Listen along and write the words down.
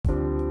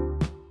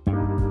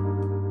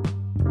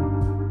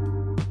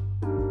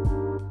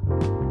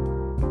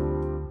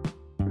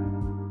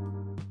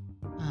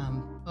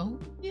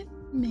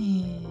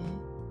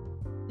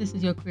this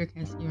is your Career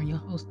Cast here, and your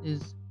host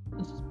is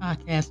this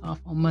podcast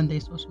off on Monday,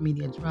 social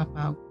media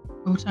dropout,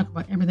 where we talk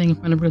about everything in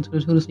front of real to the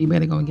tutor, so you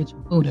better go and get your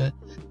Buddha.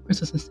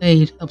 Crystals and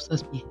Sage helps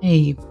us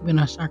behave, when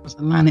our chakras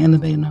align and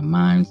elevating our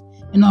minds.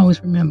 And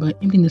always remember,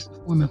 emptiness is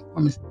form and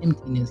form is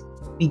emptiness.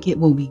 We get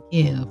what we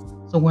give.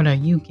 So what are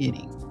you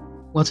getting?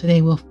 Well,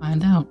 today we'll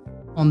find out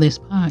on this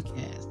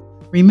podcast.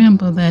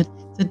 Remember that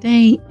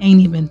today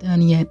ain't even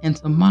done yet, and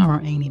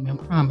tomorrow ain't even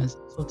promised.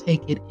 So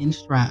take it in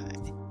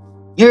stride.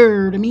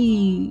 You're to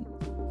me.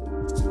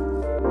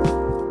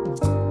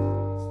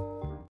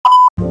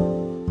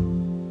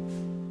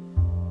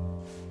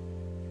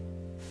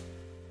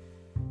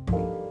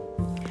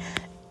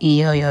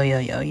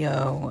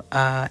 Yo.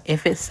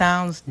 If it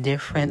sounds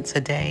different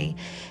today,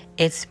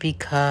 it's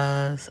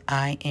because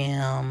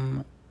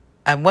I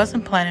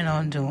wasn't planning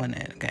on doing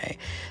it, okay?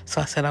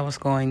 So I said I was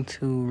going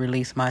to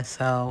release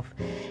myself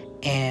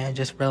and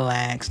just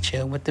relax,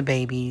 chill with the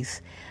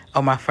babies,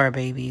 or my fur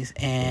babies,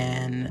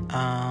 and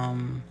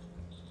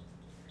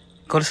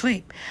go to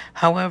sleep.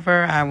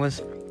 However, I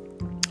was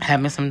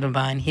having some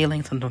divine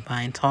healing, some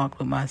divine talk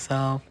with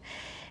myself,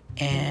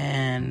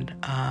 and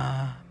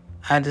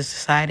I just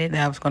decided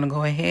that I was going to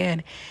go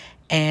ahead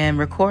and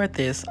record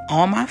this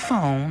on my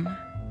phone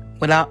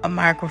without a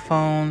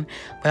microphone,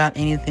 without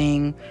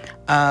anything.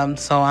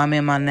 So I'm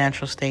in my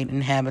natural state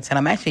and habitat.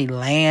 I'm actually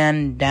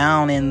laying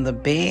down in the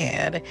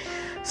bed.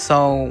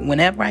 So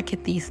whenever I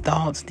get these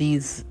thoughts,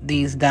 these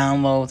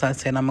downloads, I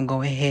said I'm going to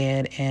go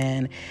ahead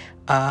and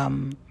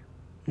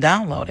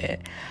download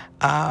it.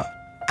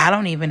 I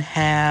don't even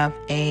have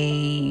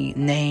a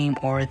name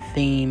or a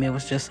theme. It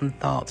was just some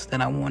thoughts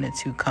that I wanted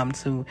to come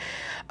to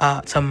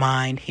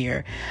mind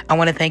here. I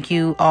want to thank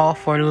you all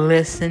for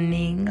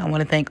listening. I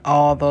want to thank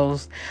all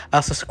those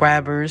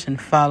subscribers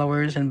and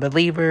followers and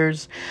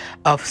believers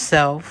of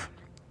self.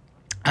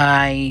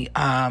 Today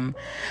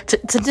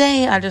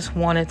I just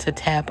wanted to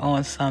tap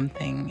on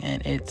something,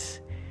 and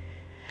it's,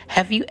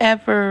 have you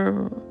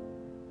ever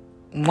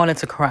wanted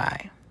to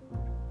cry,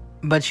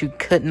 but you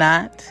could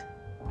not?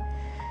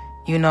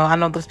 You know, I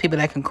know those people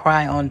that can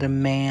cry on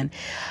demand.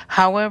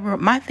 However,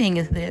 my thing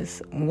is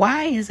this.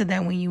 Why is it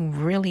that when you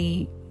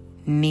really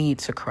need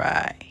to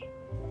cry,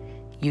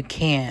 you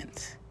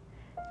can't?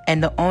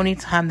 And the only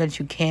time that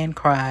you can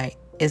cry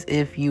is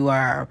if you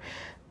are,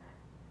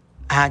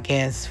 I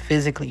guess,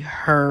 physically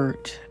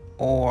hurt,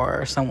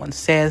 or someone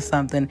says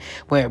something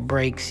where it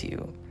breaks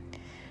you.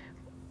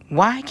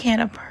 Why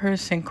can't a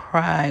person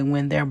cry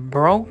when they're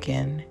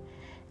broken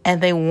and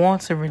they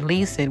want to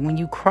release it? When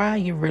you cry,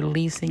 you're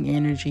releasing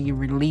energy, you're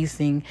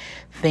releasing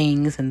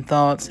things and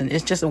thoughts, and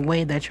it's just a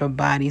way that your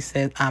body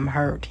says, I'm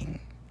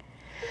hurting.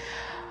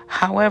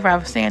 However, I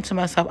was saying to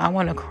myself, I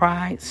want to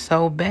cry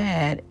so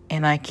bad,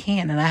 and I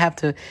can't, and I have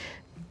to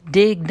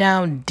dig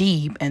down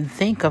deep and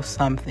think of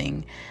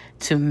something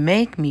to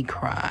make me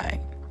cry.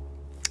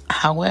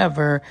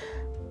 However,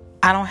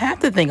 I don't have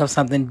to think of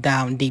something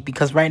down deep,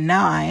 because right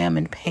now I am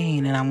in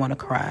pain and I want to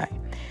cry.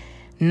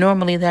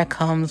 Normally that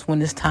comes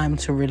when it's time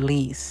to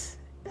release.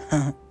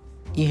 You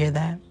hear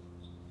that?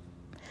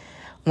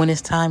 When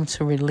it's time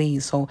to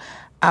release. So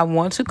I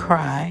want to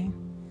cry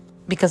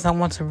because I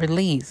want to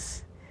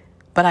release,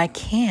 but I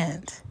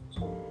can't.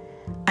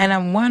 And I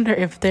wonder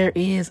if there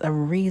is a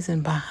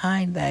reason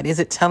behind that. Is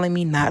it telling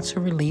me not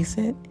to release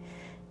it?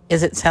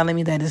 Is it telling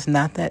me that it's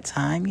not that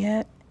time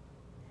yet?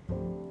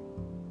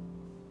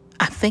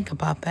 I think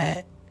about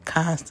that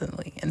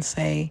constantly and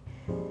say,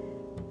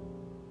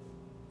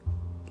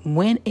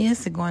 when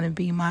is it going to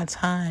be my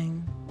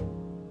time?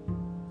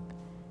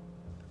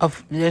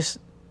 Of just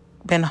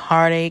been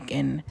heartache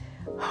and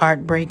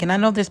heartbreak. And I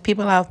know there's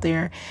people out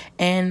there,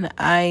 and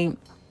I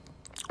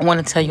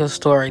want to tell you a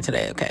story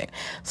today, okay?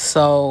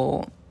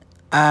 So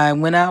I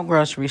went out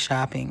grocery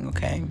shopping,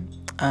 okay?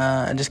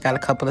 I just got a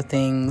couple of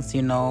things,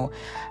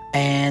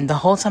 and the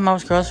whole time I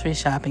was grocery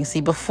shopping, see,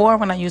 before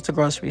when I used to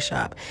grocery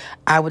shop,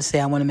 I would say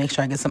I want to make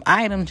sure I get some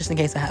items just in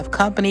case I have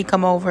company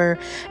come over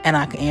and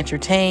I can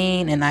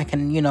entertain, and I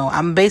can,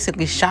 I'm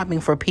basically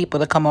shopping for people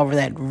to come over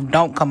that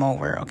don't come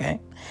over, okay?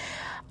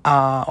 Or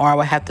I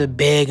would have to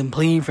beg and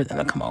plead for them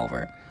to come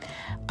over.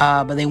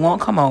 But they won't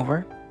come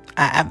over.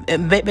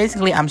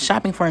 Basically, I'm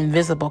shopping for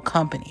invisible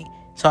company.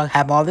 So I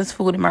have all this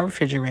food in my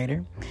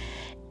refrigerator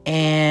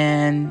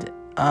and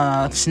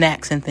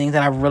snacks and things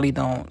that I really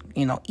don't,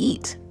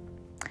 eat.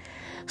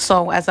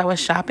 So as I was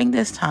shopping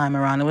this time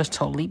around, it was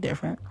totally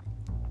different.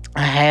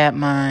 I had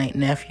my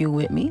nephew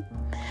with me,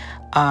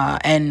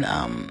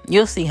 and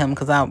you'll see him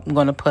because I'm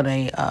going to put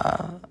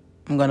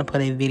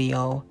a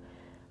video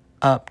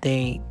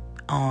update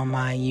on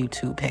my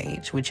YouTube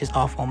page, which is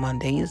off on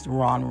Mondays,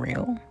 Raw and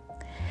Real.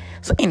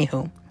 So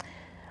anywho,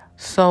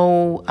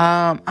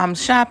 I'm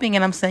shopping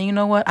and I'm saying, you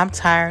know what? I'm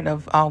tired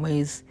of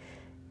always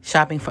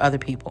shopping for other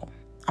people.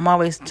 I'm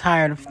always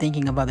tired of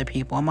thinking of other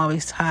people.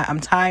 I'm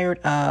tired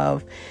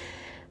of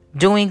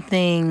doing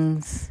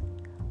things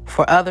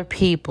for other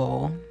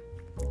people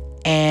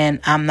and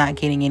I'm not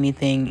getting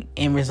anything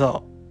in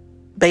result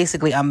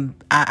basically I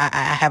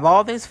have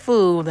all this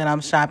food that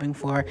I'm shopping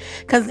for,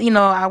 because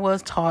I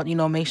was taught,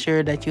 make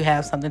sure that you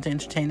have something to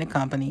entertain the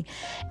company.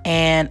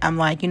 And I'm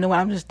like, you know what,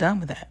 I'm just done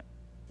with that.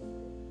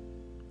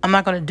 I'm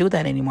not going to do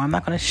that anymore. I'm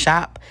not going to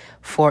shop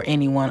for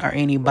anyone or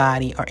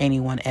anybody or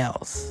anyone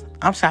else.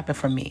 I'm shopping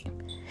for me.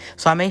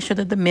 So I made sure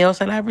that the meals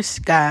that I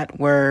got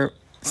were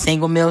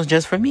single meals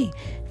just for me.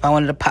 If I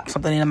wanted to pop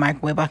something in the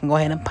microwave, I can go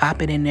ahead and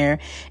pop it in there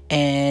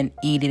and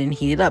eat it and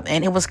heat it up.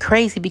 And it was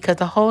crazy because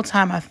the whole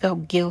time I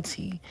felt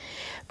guilty,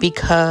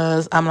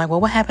 because I'm like,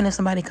 well, what happened if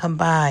somebody come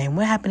by? And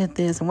what happened if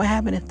this? And what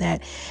happened if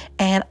that?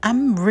 And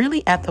I'm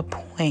really at the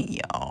point,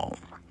 y'all.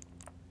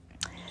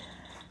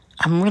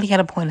 I'm really at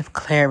a point of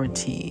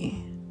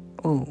clarity.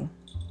 Ooh,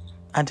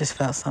 I just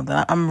felt something.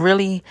 I'm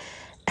really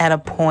at a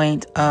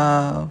point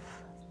of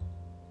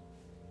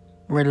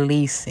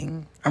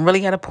releasing. I'm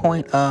really at a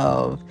point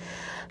of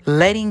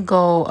letting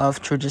go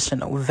of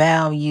traditional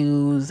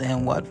values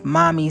and what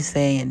mommy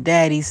say and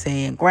daddy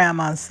say and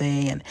grandma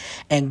say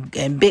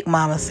and big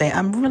mama say.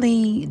 I'm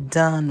really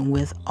done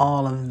with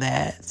all of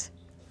that.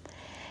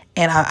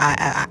 And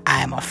I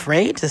am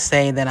afraid to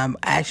say that I'm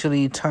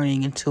actually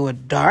turning into a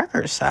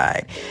darker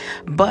side.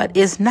 But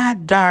it's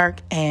not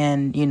dark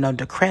and,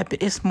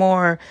 decrepit. It's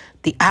more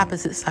the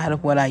opposite side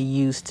of what I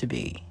used to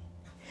be.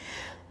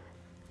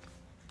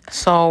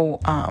 So,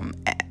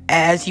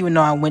 as you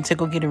know, I went to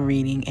go get a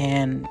reading,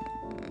 and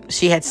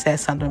she had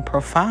said something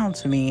profound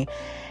to me.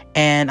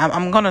 And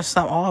I'm going to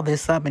sum all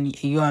this up, and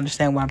you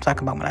understand what I'm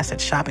talking about when I said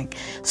shopping.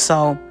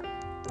 So,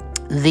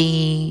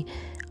 the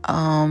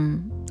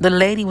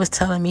lady was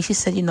telling me, she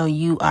said,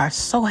 you are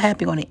so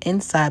happy on the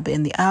inside, but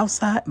in the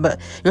outside, but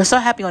you're so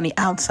happy on the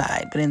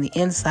outside, but in the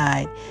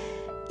inside,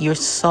 you're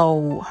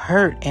so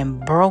hurt and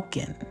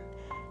broken.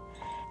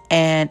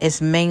 And it's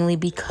mainly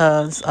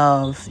because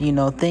of,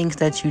 things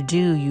that you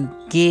do. You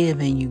give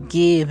and you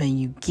give and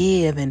you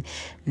give, and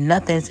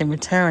nothing's in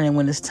return. And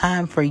when it's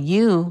time for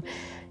you,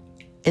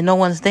 and no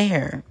one's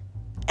there.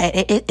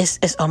 And it's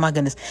oh my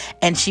goodness.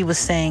 And she was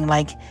saying,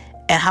 like,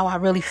 and how I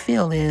really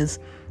feel is,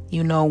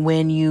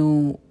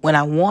 when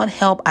I want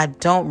help, I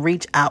don't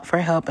reach out for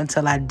help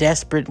until I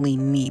desperately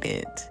need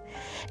it.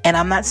 And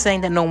I'm not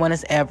saying that no one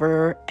has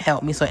ever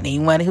helped me. So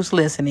anyone who's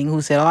listening who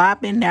said, oh, I've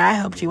been there, I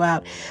helped you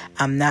out,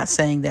 I'm not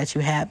saying that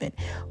you haven't.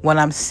 What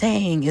I'm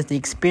saying is the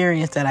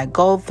experience that I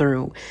go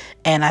through.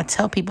 And I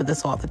tell people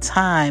this all the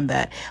time,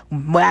 that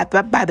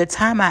by the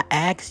time I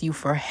ask you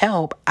for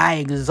help, I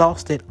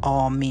exhausted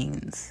all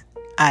means.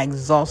 I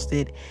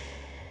exhausted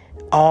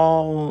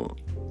all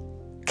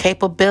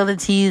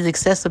capabilities,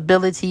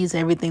 accessibilities,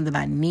 everything that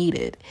I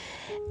needed.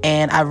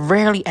 And I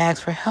rarely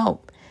ask for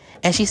help.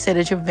 And she said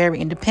that you're very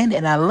independent.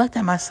 And I looked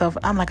at myself.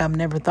 I'm like, I've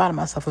never thought of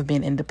myself as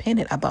being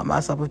independent. I thought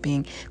myself as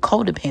being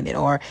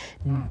codependent or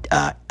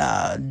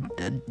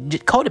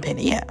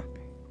codependent. Yeah.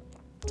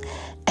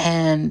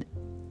 And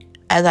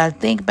as I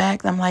think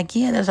back, I'm like,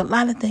 yeah, there's a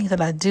lot of things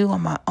that I do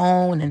on my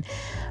own. And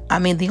I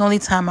mean, the only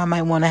time I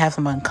might want to have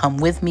someone come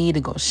with me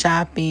to go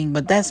shopping,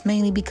 but that's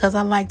mainly because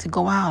I like to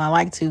go out. I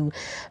like to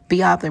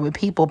be out there with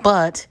people.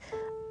 But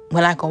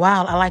when I go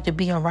out, I like to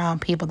be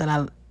around people that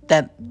I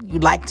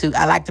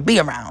like to be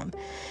around.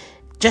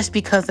 Just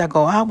because I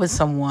go out with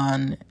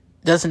someone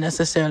doesn't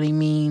necessarily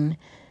mean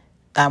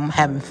I'm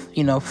having,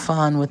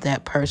 fun with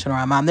that person or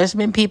I'm out. There's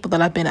been people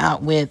that I've been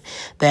out with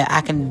that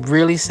I can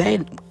really say,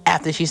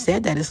 after she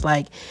said that, it's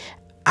like,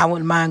 I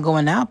wouldn't mind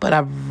going out, but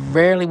I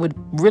really would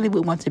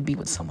want to be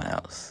with someone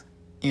else,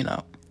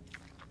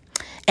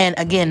 And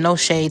again, no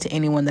shade to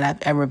anyone that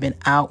I've ever been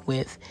out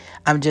with.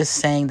 I'm just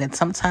saying that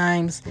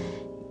sometimes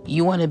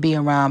you want to be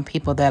around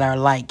people that are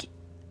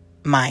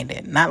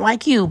like-minded. Not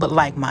like you, but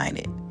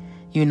like-minded.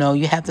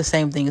 You have the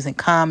same things in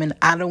common.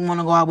 I don't want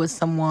to go out with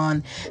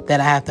someone that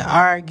I have to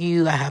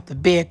argue, I have to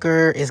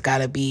bicker. It's got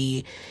to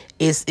be,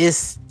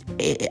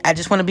 I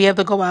just want to be able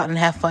to go out and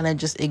have fun and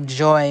just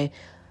enjoy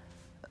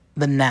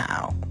the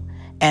now.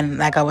 And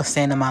like I was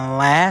saying in my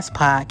last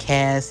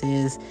podcast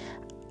is,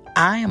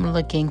 I am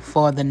looking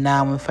for the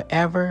now and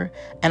forever.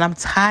 And I'm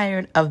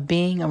tired of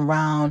being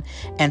around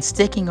and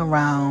sticking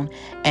around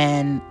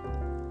and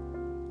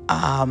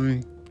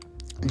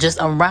just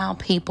around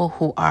people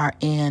who are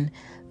in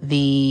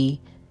the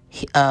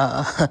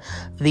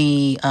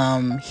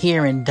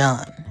here and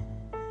done,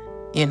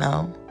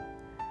 And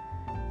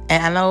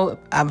I know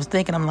I was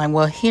thinking, I'm like,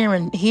 well, here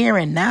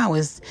and now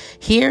is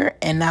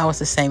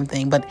the same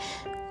thing. But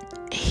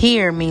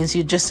here means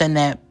you're just in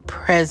that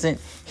present.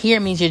 Here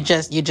means you're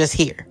just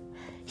here.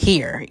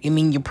 Here, you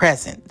mean you're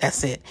present.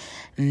 That's it.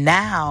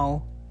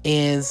 Now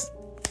is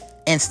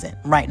instant,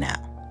 right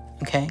now.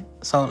 Okay,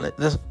 so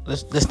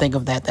let's think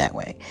of that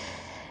way.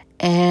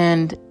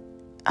 And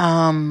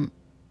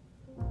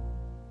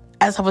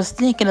as I was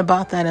thinking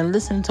about that and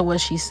listening to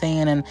what she's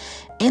saying, and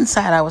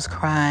inside I was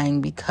crying,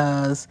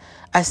 because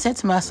I said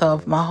to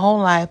myself, my whole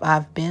life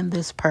I've been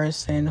this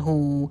person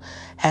who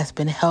has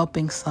been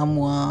helping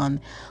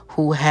someone,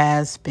 who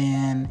has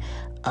been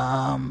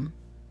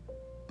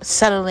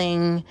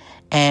settling,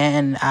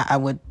 and I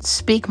would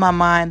speak my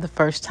mind the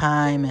first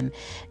time, and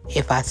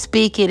if I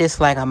speak it, it's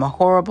like I'm a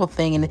horrible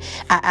thing, and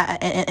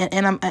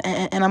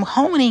I'm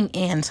honing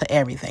into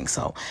everything.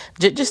 So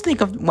just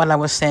think of what I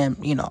was saying,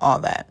 all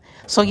that.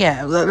 So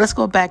yeah, let's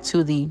go back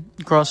to the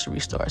grocery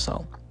store.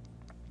 So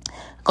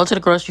go to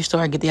the grocery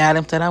store and get the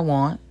items that I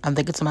want. I'm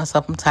thinking to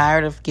myself, I'm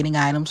tired of getting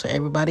items for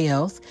everybody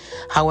else.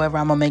 However,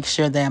 I'm going to make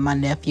sure that my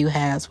nephew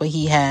has what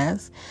he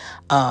has.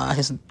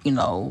 His,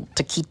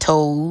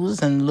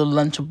 taquitos and little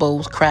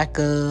Lunchables,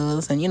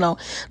 crackers, and,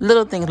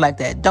 little things like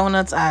that.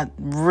 Donuts, I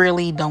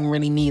really don't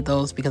really need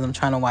those because I'm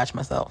trying to watch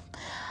myself.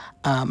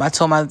 I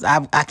told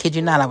I kid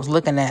you not, I was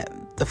looking at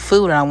the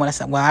food and I want to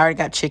say, well, I already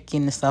got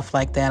chicken and stuff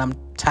like that. I'm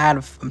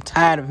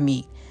tired of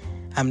meat.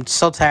 I'm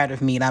so tired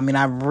of meat. I mean,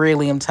 I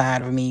really am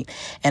tired of meat.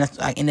 And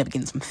I end up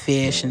getting some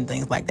fish and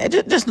things like that.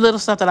 Just little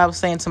stuff that I was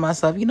saying to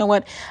myself, you know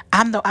what?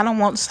 I don't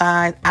want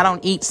sides. I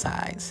don't eat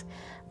sides.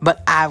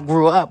 But I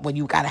grew up where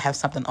you got to have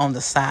something on the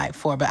side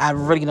for. But I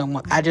really don't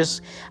want,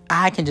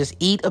 I can just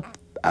eat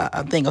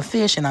a thing of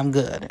fish and I'm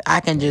good. I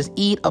can just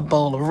eat a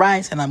bowl of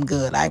rice and I'm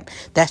good.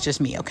 That's just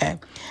me, okay?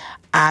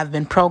 I've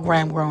been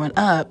programmed growing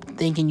up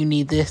thinking you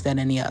need this, that,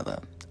 and the other.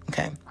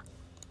 Okay?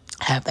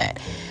 Have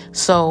that.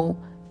 So,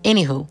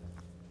 anywho,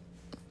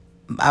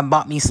 I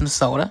bought me some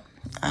soda,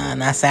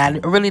 and I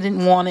said I really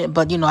didn't want it,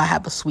 but I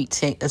have a sweet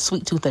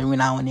tooth every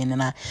now and then,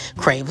 and I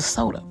crave a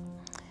soda.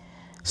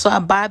 So I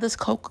buy this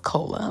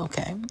Coca-Cola,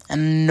 okay,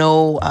 and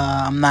no,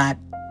 I'm not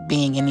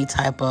being any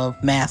type of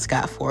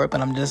mascot for it,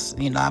 but I'm just,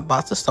 I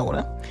bought the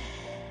soda,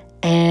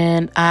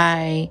 and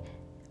I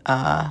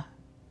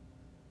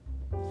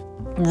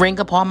ring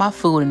up all my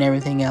food and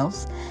everything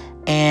else,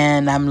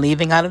 and I'm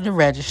leaving out of the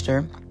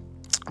register.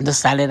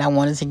 Decided I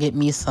wanted to get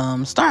me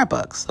some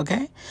Starbucks,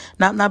 okay?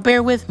 Now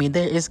bear with me.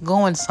 It's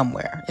going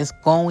somewhere. It's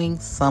going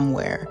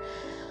somewhere.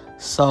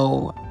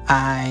 So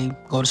I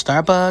go to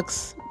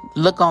Starbucks,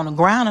 look on the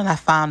ground, and I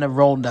found a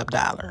rolled up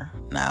dollar.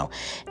 Now,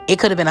 it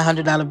could have been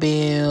 $100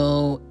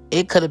 bill.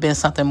 It could have been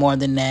something more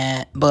than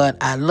that. But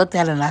I looked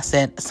at it and I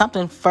said,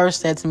 something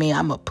first said to me,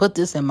 I'm going to put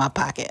this in my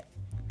pocket.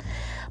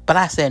 But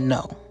I said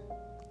no.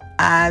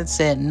 I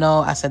said,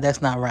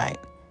 that's not right.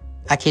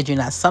 I kid you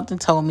not. Something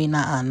told me,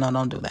 no,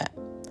 don't do that.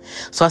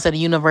 So I said the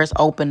universe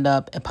opened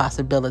up a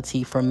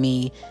possibility for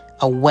me,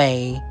 a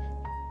way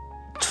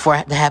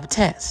to have a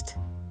test.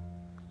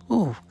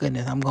 Ooh,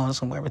 goodness, I'm going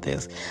somewhere with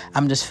this.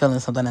 I'm just feeling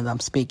something as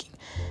I'm speaking.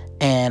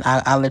 And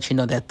I'll let you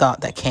know that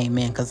thought that came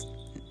in because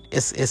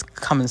it's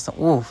coming.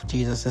 Ooh,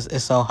 Jesus,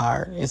 it's so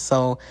hard.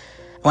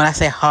 When I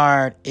say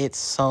hard, it's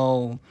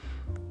so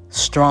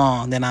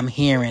strong that I'm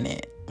hearing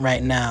it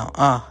right now.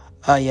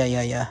 Oh,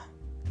 yeah.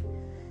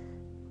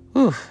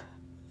 Ooh.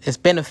 It's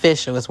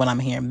beneficial is what I'm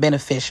hearing.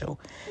 Beneficial.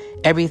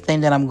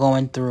 Everything that I'm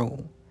going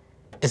through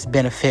is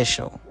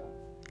beneficial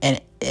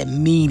and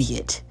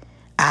immediate.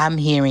 I'm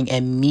hearing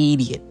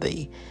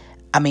immediately.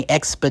 I mean,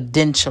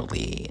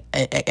 exponentially,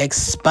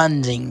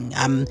 expunging.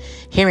 I'm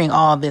hearing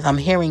all this. I'm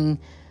hearing,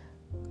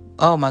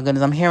 oh my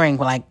goodness, I'm hearing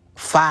like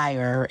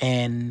fire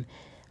and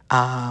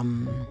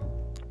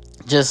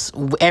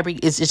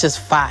it's just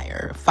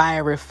fire.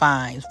 Fire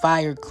refines,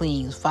 fire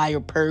cleans, fire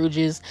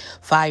purges,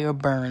 fire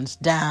burns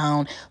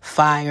down,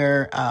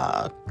 fire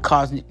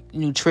causes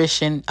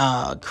nutrition,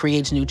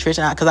 creates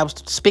nutrition. Because I was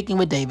speaking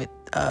with David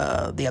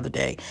the other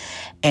day,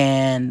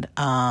 and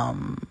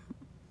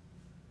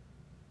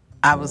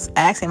I was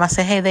asking him, I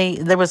said, hey,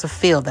 there was a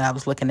field that I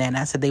was looking at, and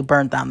I said, they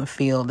burned down the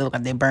field. They looked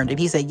like they burned it.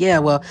 He said, yeah,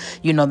 well,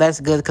 that's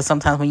good because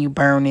sometimes when you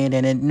burn it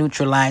and it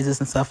neutralizes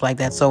and stuff like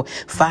that. So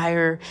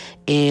fire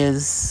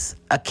is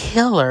a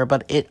killer,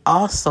 but it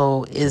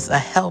also is a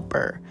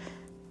helper.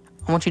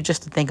 I want you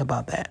just to think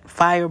about that.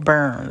 Fire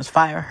burns,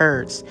 fire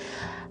hurts.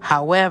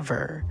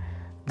 However,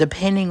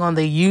 depending on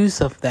the use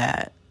of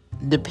that,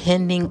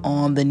 depending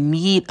on the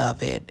need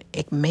of it,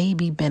 it may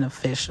be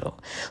beneficial.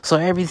 So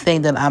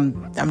everything that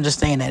I'm just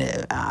saying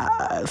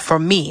that for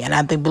me, and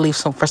I believe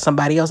so for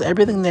somebody else,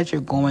 everything that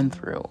you're going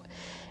through,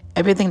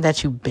 everything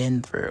that you've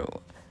been through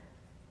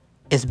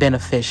is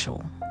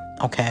beneficial.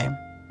 Okay,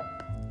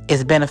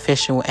 it's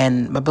beneficial,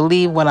 and I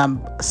believe what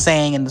I'm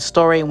saying in the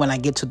story, when I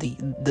get to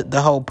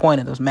the whole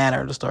point of this matter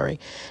of the story,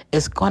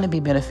 it's going to be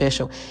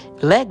beneficial.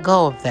 Let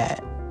go of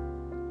that.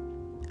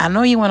 I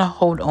know you want to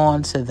hold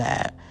on to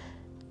that.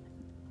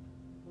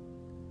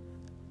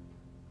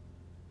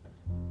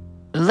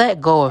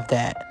 Let go of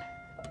that.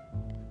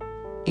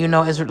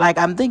 It's like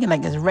I'm thinking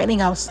like it's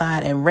raining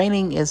outside, and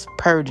raining is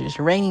purges.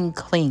 Raining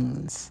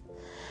cleanses.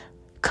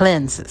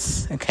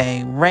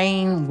 Okay,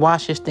 rain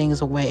washes things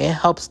away. It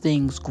helps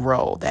things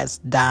grow that's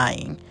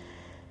dying.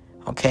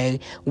 Okay,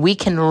 we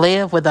can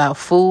live without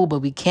food,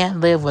 but we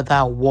can't live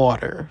without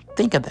water.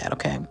 Think of that.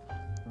 Okay,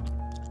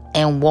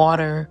 and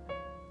water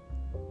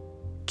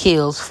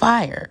kills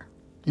fire,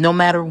 no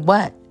matter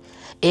what.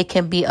 It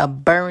can be a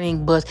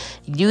burning bush.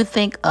 You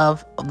think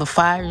of the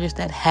fires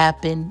that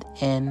happened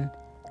in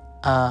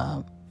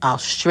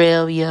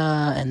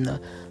Australia and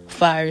the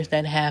fires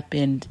that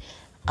happened,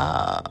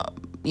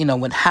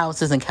 with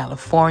houses in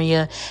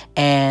California.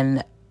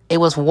 And it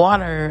was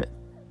water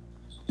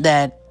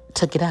that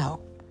took it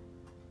out.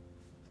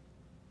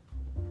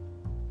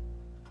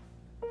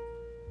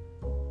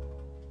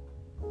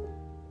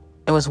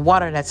 It was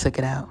water that took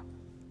it out.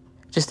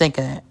 Just think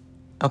of that.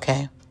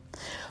 Okay.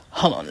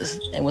 Hold on.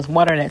 It was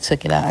water that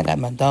took it out. I got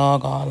my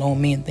dog all on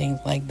me and things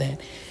like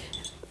that.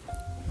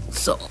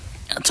 So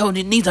I told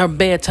you these are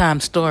bedtime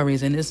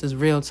stories, and this is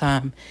real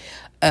time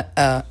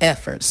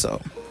effort.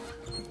 So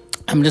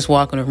I'm just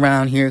walking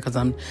around here because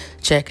I'm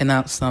checking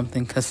out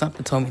something, because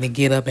something told me to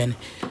get up and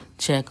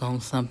check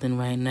on something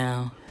right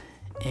now.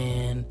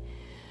 And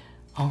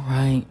all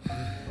right.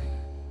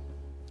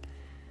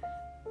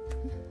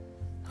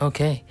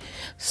 Okay.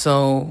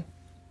 So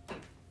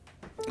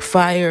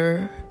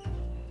fire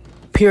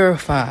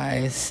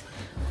purifies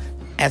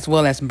as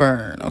well as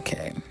burn.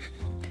 Okay.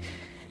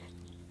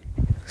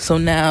 So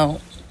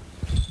now,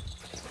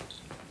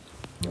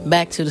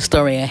 back to the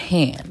story at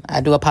hand.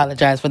 I do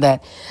apologize for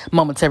that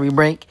momentary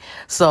break.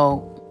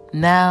 So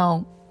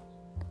now,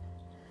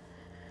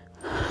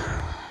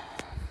 I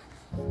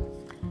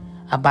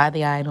buy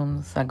the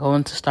items. I go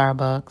into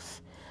Starbucks.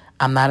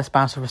 I'm not a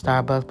sponsor for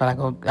Starbucks, but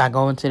I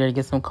go into there to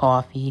get some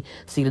coffee,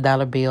 see the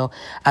dollar bill.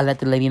 I let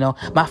the lady know.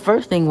 My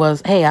first thing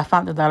was, hey, I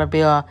found the dollar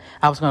bill.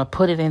 I was going to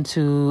put it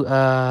into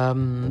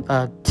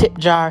a tip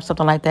jar,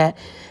 something like that.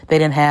 They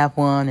didn't have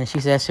one, and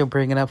she said she'll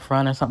bring it up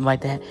front or something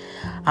like that.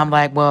 I'm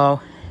like,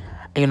 well,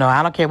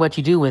 I don't care what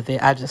you do with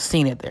it. I just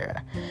seen it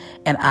there.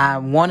 And I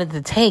wanted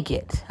to take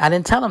it. I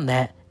didn't tell them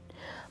that.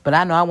 But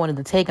I know I wanted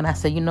to take it, and I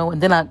said,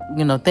 and then I,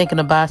 thinking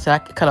about it, I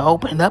could have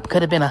opened it up,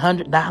 could have been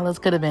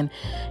 $100, could have been,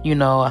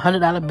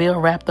 $100 bill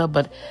wrapped up.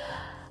 But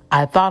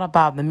I thought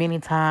about the many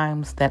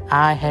times that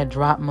I had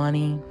dropped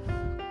money,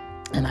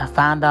 and I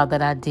found out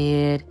that I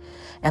did.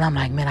 And I'm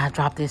like, man, I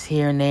dropped this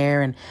here and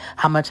there, and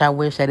how much I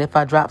wish that if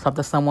I dropped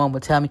something, someone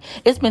would tell me.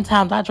 It's been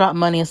times I dropped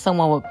money and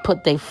someone would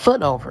put their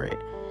foot over it.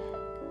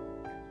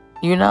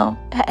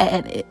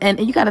 And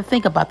you got to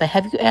think about that.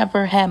 Have you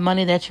ever had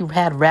money that you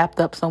had wrapped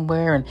up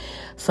somewhere and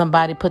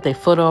somebody put their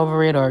foot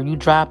over it, or you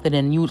dropped it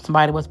and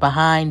somebody was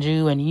behind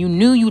you and you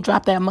knew you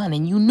dropped that money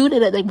and you knew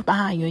that they were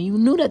behind you and you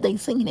knew that they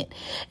seen it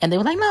and they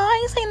were like, no, I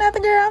ain't seen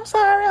nothing, girl. I'm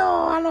sorry.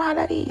 Oh, I know how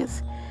that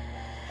is.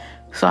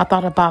 So I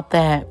thought about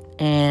that,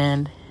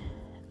 and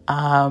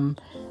I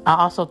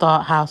also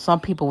thought how some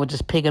people would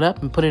just pick it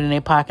up and put it in their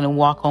pocket and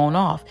walk on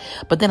off.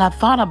 But then I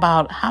thought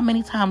about how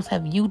many times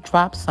have you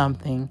dropped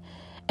something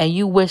and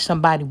you wish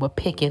somebody would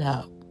pick it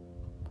up?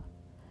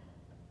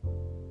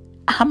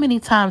 How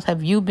many times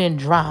have you been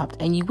dropped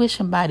and you wish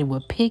somebody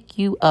would pick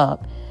you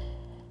up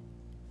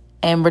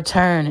and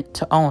return it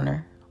to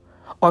owner?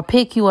 Or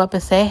pick you up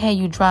and say, hey,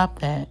 you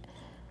dropped that.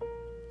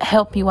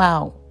 Help you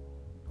out.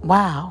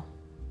 Wow.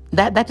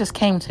 That just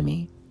came to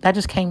me. That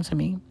just came to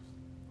me.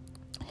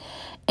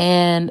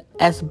 And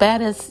as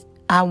bad as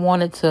I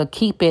wanted to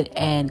keep it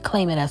and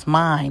claim it as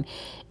mine,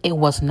 it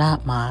was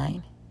not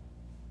mine.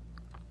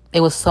 It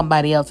was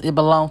somebody else. It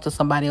belonged to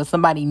somebody else.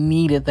 Somebody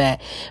needed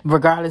that.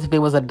 Regardless if it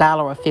was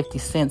 $1 or 50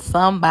 cents,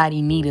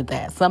 somebody needed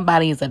that.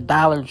 Somebody is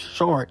 $1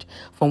 short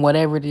from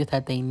whatever it is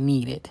that they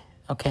needed.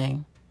 Okay?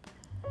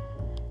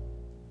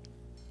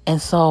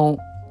 And so,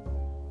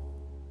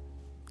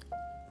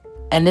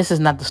 and this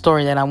is not the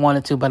story that I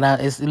wanted to, but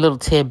it's little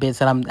tidbits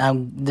that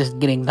I'm just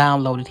getting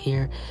downloaded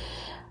here.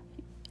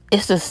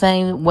 It's the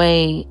same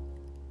way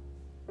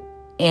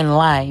in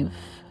life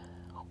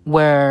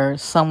where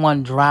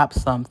someone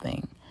drops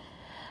something.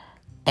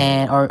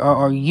 And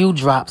or you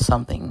drop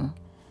something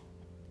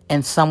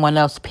and someone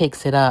else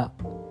picks it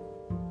up,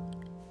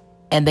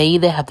 and they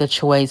either have the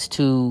choice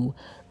to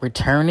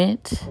return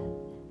it,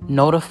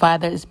 notify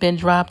that it's been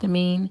dropped,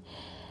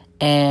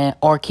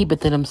 or keep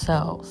it to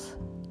themselves.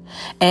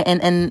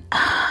 And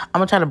I'm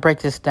gonna try to break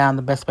this down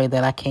the best way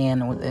that I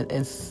can.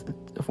 It's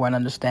for an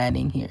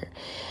understanding here.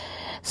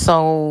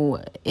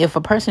 So if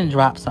a person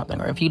drops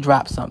something, or if you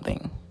drop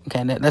something,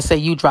 okay, let's say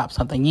you drop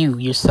something, you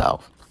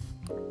yourself.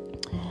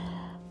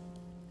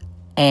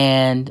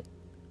 And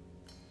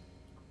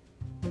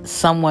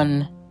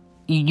someone,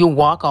 you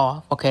walk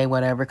off, okay,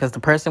 whatever, because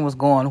the person was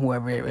gone,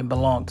 whoever it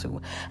belonged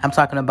to. I'm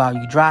talking about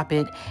you drop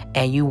it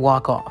and you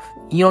walk off.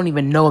 You don't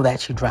even know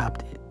that you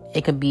dropped it.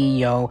 It could be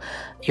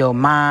your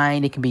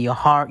mind, it can be your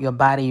heart, your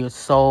body, your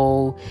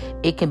soul.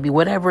 It can be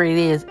whatever it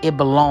is, it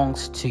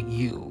belongs to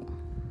you.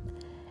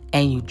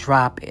 And you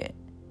drop it.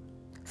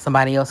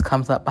 Somebody else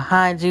comes up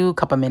behind you a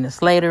couple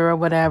minutes later or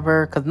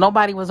whatever, because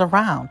nobody was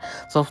around.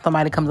 So if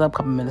somebody comes up a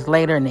couple minutes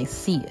later and they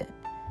see it.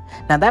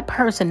 Now that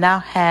person now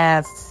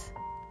has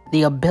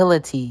the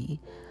ability,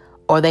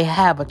 or they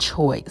have a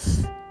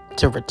choice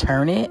to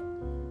return it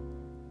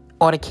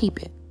or to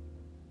keep it.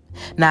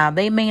 Now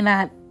they may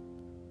not,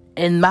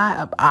 in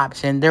my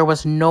option, there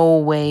was no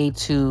way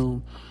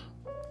to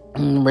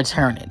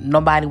return it.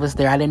 Nobody was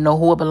there. I didn't know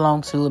who it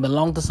belonged to. It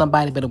belonged to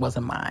somebody, but it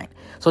wasn't mine.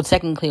 So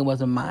technically it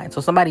wasn't mine. So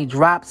somebody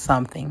dropped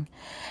something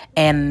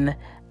and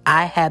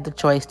I had the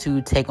choice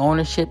to take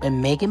ownership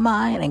and make it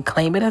mine and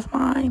claim it as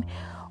mine,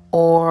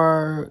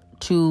 or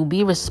to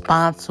be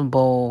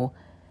responsible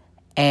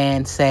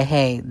and say,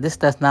 hey, this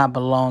does not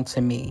belong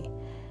to me.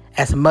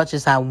 As much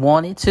as I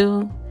wanted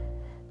to,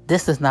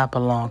 this does not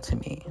belong to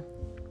me.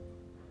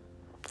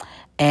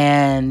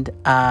 And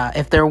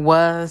if there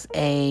was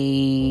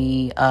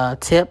a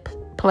tip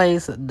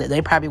place,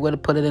 they probably would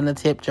have put it in a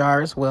tip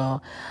jar as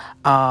well.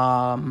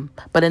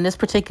 But in this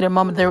particular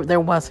moment, there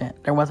wasn't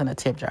a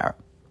tip jar.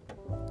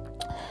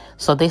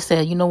 So they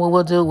said, you know what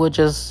we'll do? We'll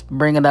just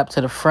bring it up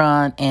to the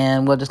front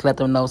and we'll just let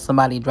them know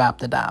somebody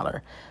dropped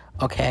 $1.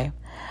 Okay.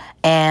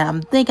 And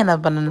I'm thinking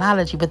of an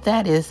analogy, but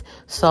that is,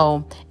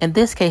 so in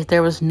this case,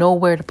 there was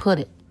nowhere to put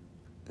it.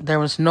 There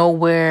was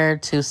nowhere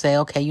to say,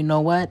 okay, you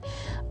know what?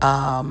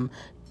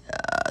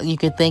 You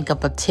could think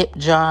of a tip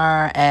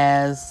jar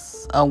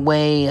as a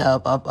way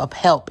of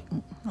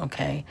helping.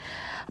 Okay.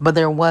 But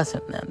there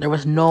wasn't. There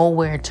was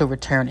nowhere to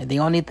return it. The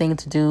only thing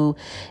to do,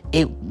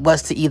 it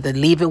was to either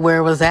leave it where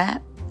it was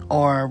at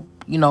or,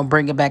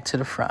 bring it back to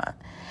the front.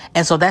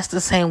 And so that's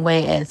the same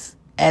way as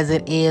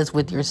it is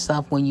with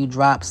yourself when you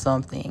drop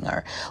something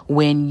or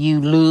when you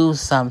lose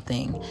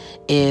something,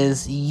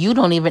 is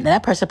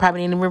that person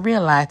probably didn't even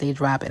realize they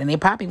dropped it. And they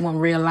probably won't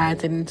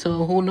realize it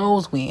until who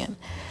knows when.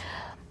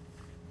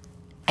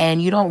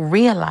 And you don't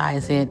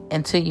realize it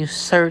until you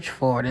search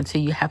for it,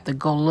 until you have to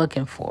go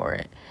looking for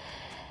it.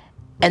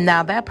 And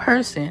now that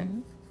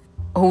person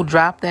who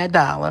dropped that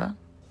 $1,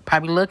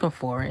 probably looking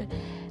for it.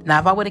 Now,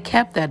 if I would have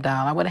kept that $1,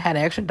 I would have had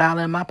an extra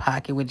 $1 in my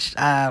pocket, which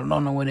I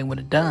don't know what it would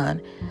have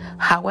done.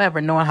 However,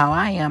 knowing how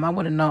I am, I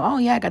would have known, oh,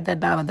 yeah, I got that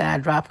 $1 that I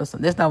dropped for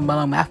some. This no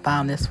belong. I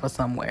found this for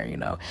somewhere,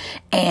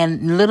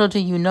 And little do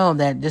you know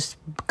that just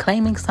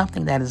claiming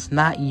something that is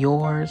not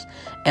yours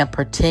and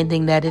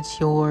pretending that it's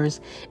yours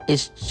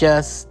is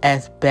just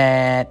as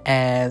bad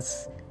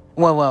as,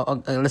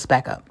 let's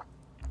back up.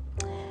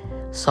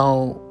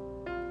 So,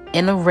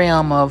 in the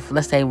realm of,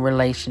 let's say,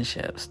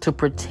 relationships, to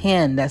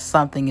pretend that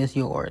something is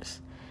yours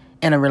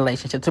in a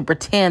relationship, to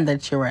pretend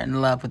that you're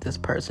in love with this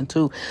person,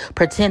 to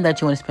pretend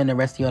that you want to spend the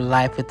rest of your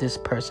life with this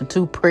person,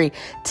 to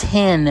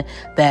pretend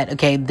that,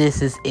 okay,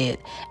 this is it,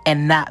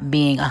 and not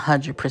being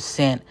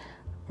 100%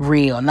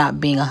 real, not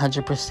being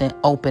 100%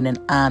 open and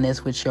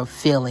honest with your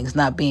feelings,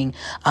 not being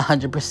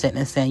 100%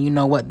 and saying, you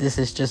know what, this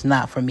is just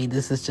not for me,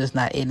 this is just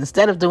not it.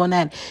 Instead of doing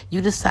that, you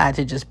decide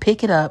to just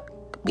pick it up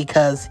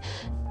because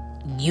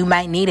you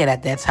might need it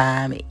at that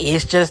time.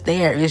 It's just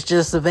there. It's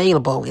just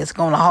available. It's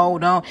going to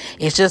hold on.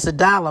 It's just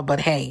 $1. But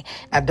hey,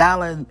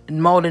 $1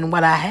 more than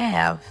what I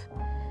have.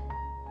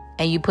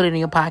 And you put it in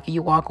your pocket,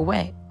 you walk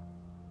away.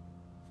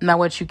 Now,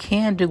 what you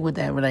can do with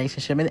that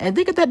relationship, and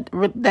think of that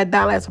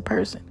 $1 as a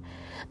person.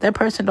 That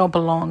person don't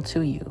belong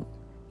to you.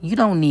 You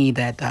don't need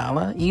that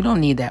 $1. You don't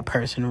need that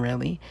person,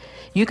 really.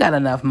 You got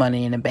enough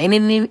money in the bank.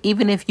 And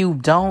even if you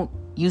don't,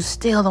 you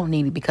still don't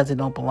need it because it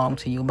don't belong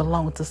to you. It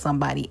belongs to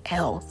somebody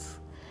else.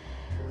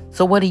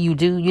 So what do?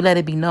 You let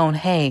it be known,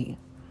 hey,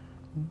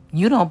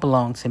 you don't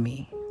belong to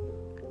me.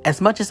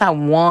 As much as I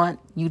want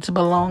you to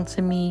belong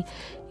to me,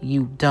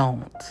 you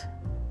don't.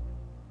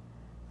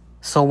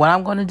 So what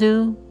I'm going to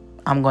do,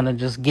 I'm going to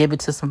just give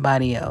it to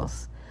somebody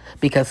else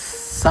because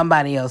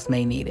somebody else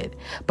may need it.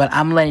 But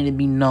I'm letting it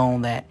be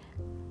known that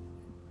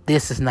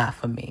this is not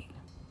for me.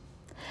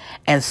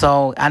 And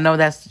so I know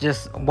that's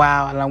just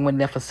wow. And I went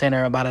there for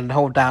center about a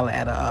whole $1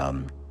 at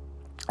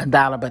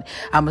 $1. But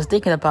I was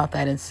thinking about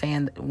that and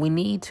saying that we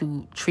need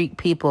to treat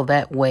people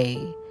that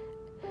way.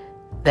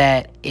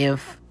 That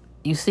if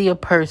you see a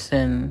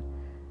person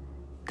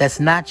that's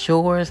not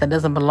yours, that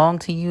doesn't belong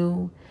to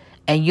you,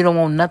 and you don't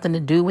want nothing to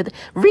do with it,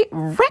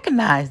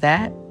 recognize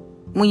that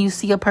when you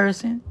see a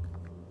person.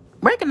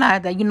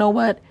 Recognize that, you know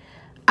what?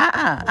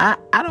 I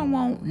don't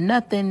want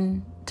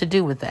nothing to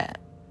do with that.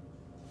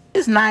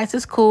 It's nice,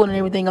 it's cool and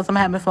everything else. I'm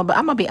having fun, but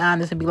I'm going to be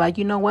honest and be like,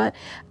 you know what?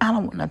 I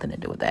don't want nothing to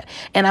do with that.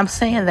 And I'm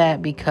saying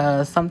that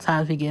because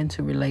sometimes we get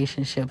into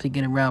relationships, we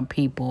get around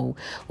people,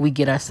 we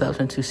get ourselves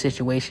into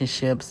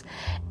situationships,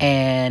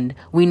 and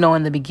we know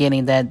in the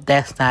beginning that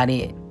that's not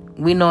it.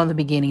 We know in the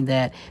beginning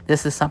that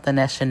this is something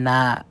that should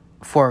not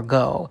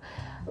forego.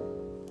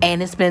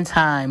 And it's been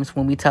times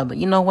when we tell them,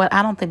 you know what,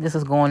 I don't think this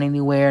is going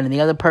anywhere. And the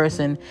other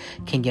person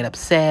can get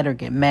upset or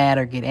get mad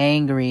or get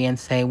angry and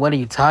say, what are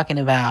you talking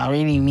about? What do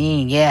you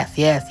mean? Yes,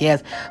 yes,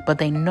 yes. But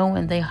they know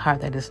in their heart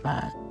that it's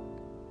not.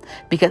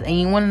 And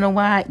you want to know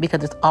why?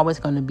 Because it's always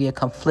going to be a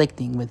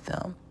conflicting with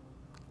them.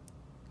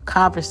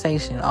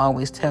 Conversation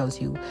always tells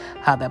you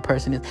how that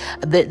person is.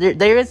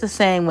 There is a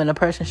saying, when a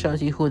person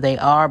shows you who they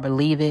are,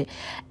 believe it.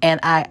 And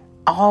I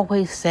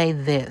always say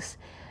this.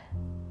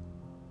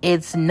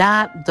 It's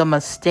not the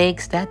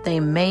mistakes that they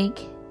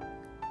make.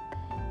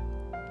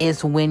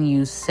 It's when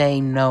you say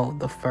no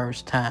the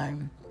first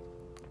time.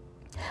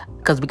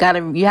 Because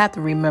you have to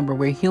remember,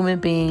 we're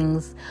human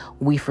beings.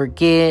 We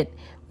forget.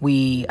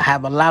 We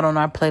have a lot on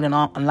our plate and a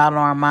lot on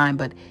our mind.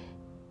 But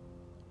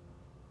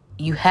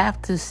you have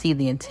to see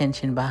the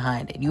intention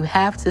behind it. You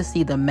have to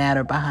see the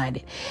matter behind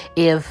it.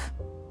 If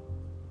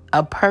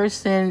a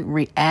person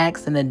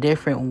reacts in a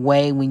different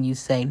way when you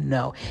say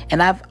no,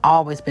 and I've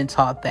always been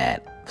taught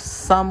that.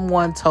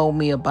 Someone told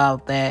me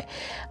about that.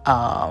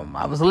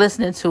 I was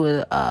listening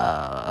to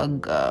a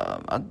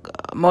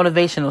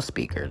motivational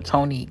speaker,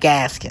 Tony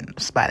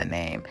Gaskins by the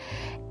name,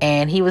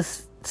 and he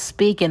was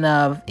speaking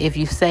of, if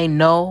you say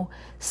no,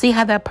 see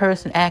how that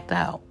person act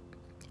out.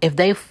 If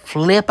they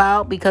flip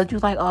out because you're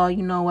like, oh,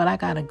 you know what, I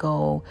gotta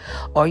go.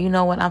 Or you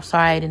know what, I'm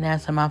sorry I didn't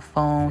answer my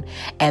phone.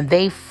 And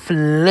they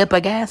flip a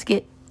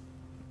gasket,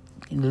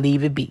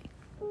 leave it be.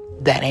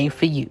 That ain't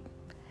for you.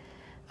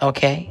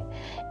 Okay?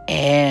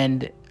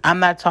 And I'm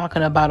not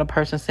talking about a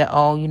person said,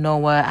 oh, you know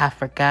what, I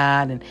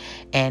forgot,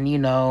 and you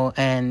know,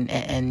 and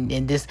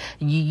this,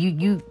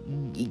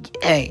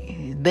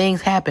 hey,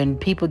 things happen,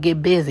 people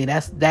get busy,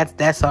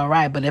 that's all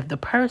right. But if the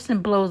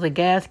person blows a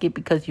gasket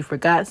because you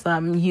forgot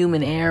something,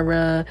 human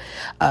error,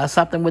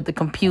 something with the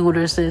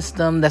computer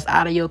system that's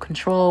out of your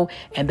control,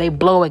 and they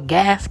blow a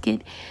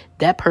gasket,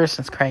 that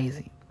person's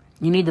crazy.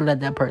 You need to let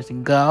that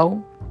person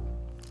go.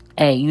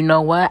 Hey, you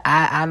know what?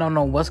 I don't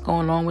know what's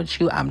going on with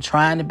you. I'm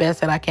trying the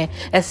best that I can,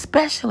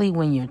 especially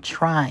when you're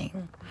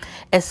trying,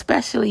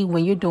 especially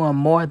when you're doing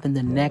more than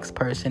the next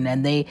person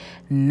and they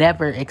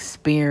never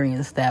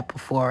experienced that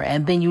before.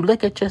 And then you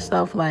look at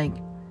yourself like,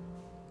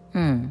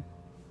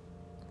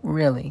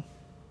 really?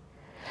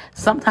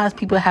 Sometimes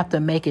people have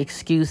to make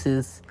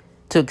excuses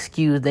to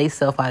excuse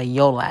themselves out of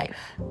your life.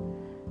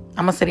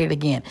 I'm going to say it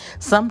again.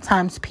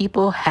 Sometimes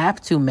people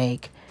have to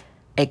make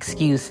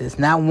excuses,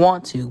 not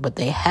want to, but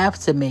they have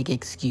to make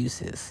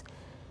excuses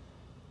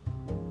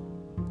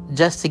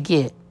just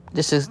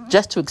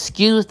to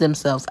excuse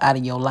themselves out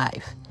of your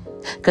life,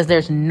 because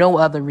there's no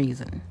other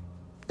reason.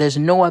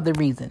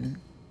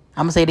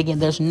 I'm gonna say it again.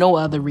 There's no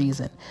other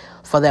reason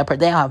for that.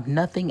 They have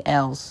nothing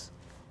else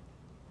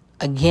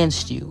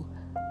against you,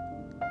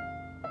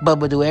 but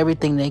will do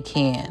everything they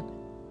can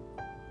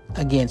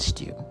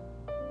against you.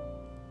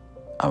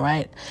 All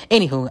right.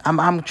 Anywho,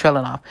 I'm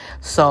trailing off.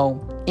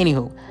 So,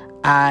 anywho,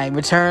 I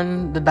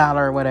returned the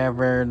dollar or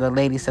whatever. The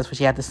lady says what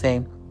she had to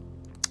say.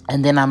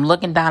 And then I'm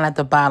looking down at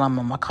the bottom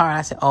of my card.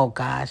 I said, oh,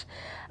 gosh,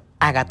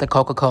 I got the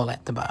Coca-Cola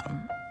at the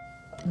bottom.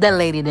 That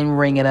lady didn't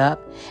ring it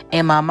up.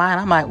 In my mind,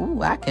 I'm like,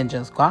 ooh, I can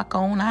just walk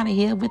on out of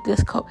here with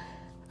this Coke.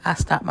 I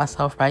stopped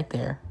myself right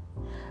there.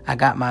 I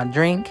got my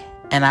drink,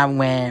 and I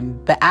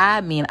went back.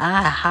 I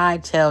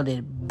hightailed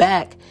it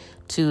back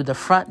to the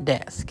front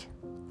desk.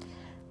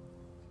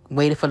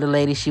 Waited for the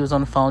lady. She was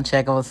on the phone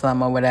checking or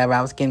something or whatever.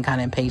 I was getting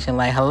kind of impatient,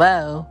 like,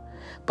 hello.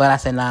 But I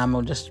said, nah, I'm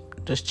going to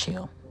just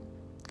chill.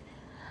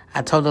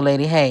 I told the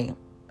lady, hey,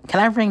 can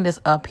I bring this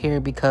up here?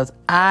 Because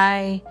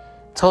I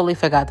totally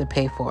forgot to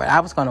pay for it. I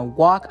was going to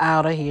walk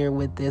out of here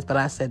with this, but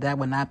I said that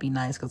would not be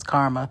nice because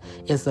karma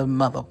is the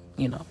mother,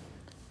 you know.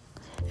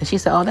 And she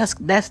said, oh,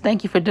 that's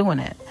thank you for doing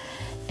that.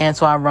 And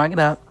so I rung it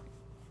up.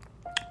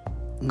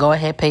 Go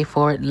ahead, pay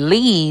for it.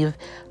 Leave,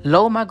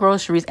 load my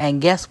groceries,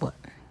 and guess what?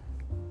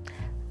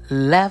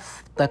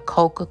 Left the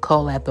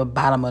Coca-Cola at the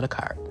bottom of the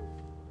cart.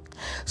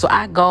 So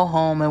I go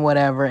home and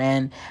whatever,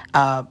 and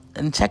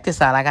check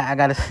this out. I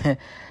got to.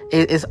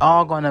 It's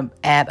all going to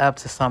add up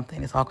to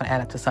something.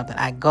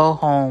 I go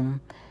home.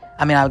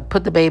 I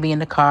put the baby in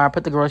the car,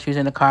 put the groceries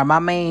in the car. My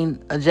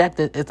main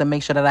objective is to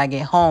make sure that I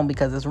get home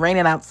because it's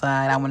raining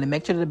outside. I want to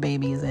make sure the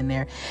baby is in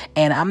there,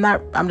 and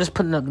I'm just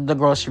putting the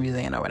groceries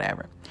in or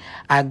whatever.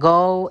 I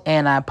go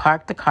and I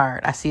park the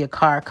cart. I see a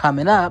car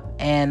coming up,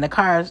 and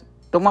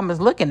the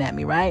woman's looking at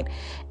me, right?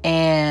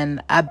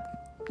 And I,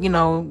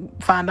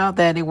 find out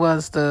that it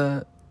was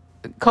the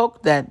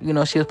Coke that,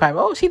 she was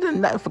probably, she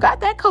forgot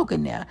that Coke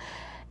in there.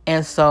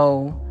 And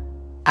so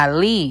I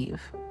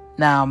leave.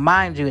 Now,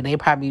 mind you, they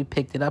probably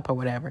picked it up or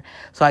whatever.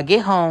 So I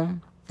get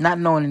home, not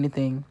knowing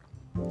anything,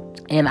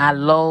 and I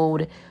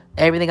load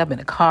everything up in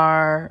the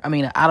car.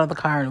 Out of the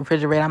car in the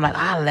refrigerator. I'm like,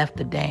 I left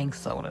the dang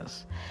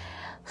sodas.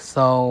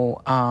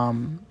 So,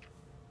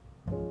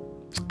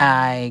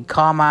 I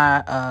call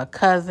my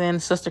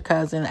sister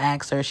cousin,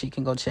 asked her if she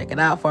can go check it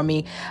out for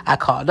me. I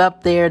called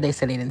up there. They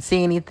said they didn't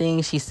see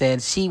anything. She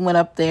said she went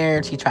up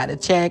there. She tried to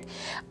check.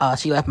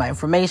 She left my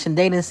information.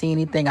 They didn't see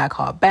anything. I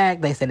called back.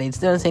 They said they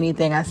still didn't see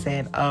anything. I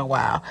said, oh,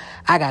 wow.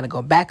 I got to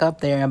go back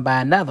up there and buy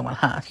another one,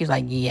 huh? She's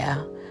like,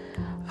 yeah.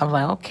 I was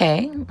like,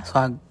 okay.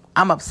 So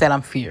I'm upset.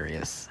 I'm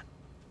furious.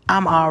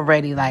 I'm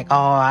already like, oh,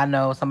 I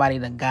know somebody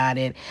that got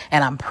it.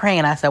 And I'm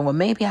praying. I said, well,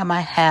 maybe I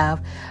might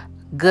have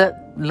good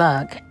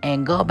luck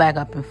and go back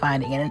up and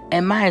find it.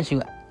 And mind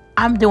you,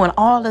 I'm doing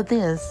all of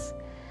this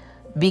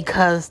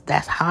because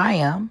that's how I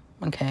am,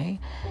 okay?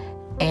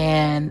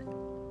 And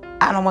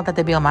I don't want that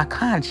to be on my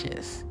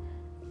conscience.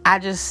 I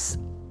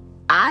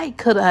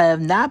could have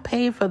not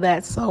paid for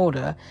that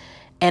soda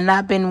and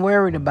not been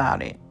worried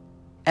about it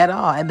at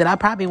all. And then I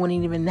probably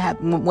wouldn't even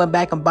have went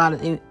back and bought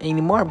it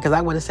anymore because I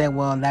would have said,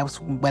 well,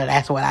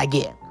 that's what I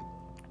get,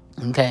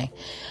 okay?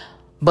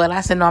 But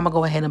I said, no, I'm going to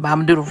go ahead and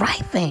I'm going to do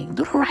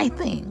the right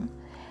thing.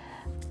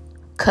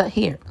 Cut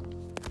here.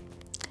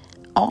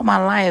 All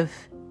my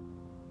life,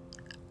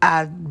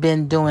 I've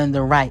been doing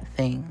the right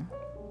thing.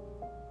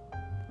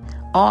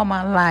 All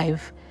my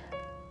life,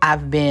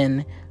 I've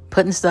been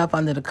putting stuff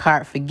under the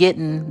cart,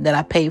 forgetting that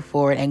I paid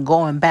for it, and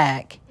going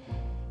back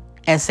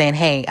and saying,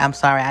 hey, I'm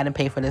sorry, I didn't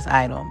pay for this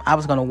item. I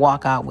was going to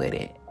walk out with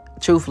it.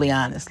 Truthfully,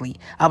 honestly,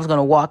 I was going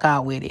to walk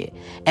out with it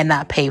and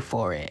not pay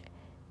for it.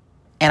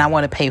 And I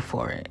want to pay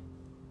for it.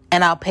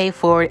 And I'll pay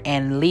for it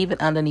and leave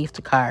it underneath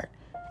the cart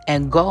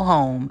and go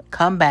home,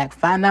 come back,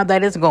 find out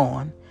that it's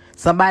gone.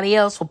 Somebody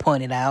else will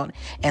point it out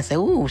and say,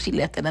 ooh, she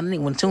left it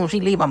underneath. When soon as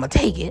she leave, I'm going to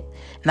take it.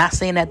 Not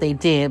saying that they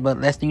did, but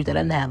let's use that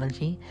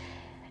analogy.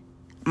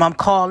 I'm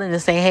calling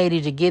and say, hey,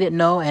 did you get it?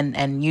 No. And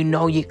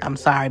I'm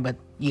sorry, but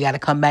you got to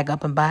come back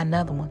up and buy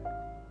another one.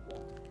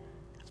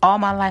 All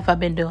my life, I've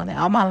been doing that.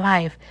 All my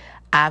life,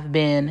 I've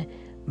been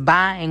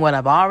buying what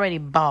I've already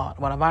bought,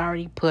 what I've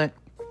already put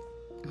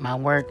my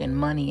work and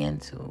money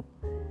into.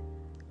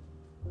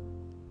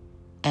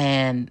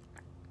 And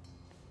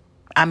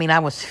I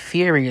was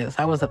furious.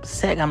 I was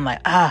upset. I'm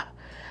like, I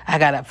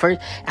got it first.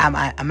 I'm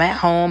at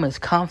home. It's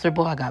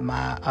comfortable. I got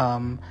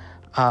my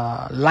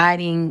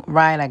lighting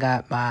right. I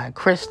got my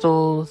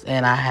crystals,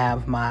 and I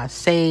have my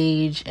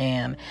sage,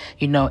 and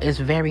it's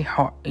very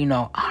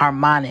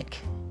harmonic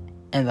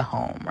in the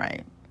home,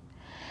 right?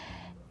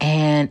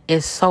 And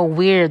it's so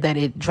weird that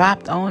it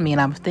dropped on me, and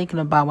I was thinking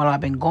about what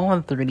I've been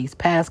going through these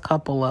past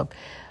couple of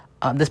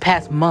this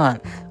past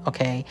month,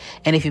 okay?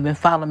 And if you've been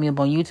following me up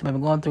on YouTube, I've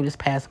been going through this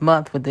past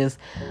month with this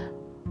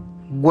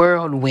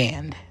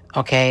whirlwind,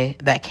 okay,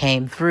 that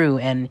came through.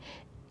 And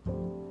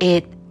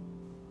it's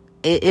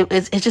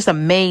just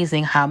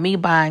amazing how me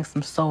buying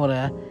some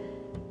soda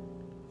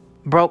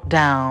broke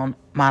down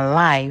my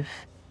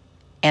life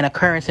and a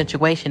current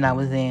situation I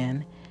was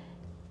in.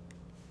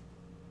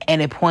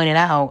 And it pointed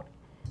out,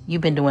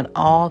 you've been doing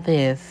all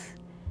this.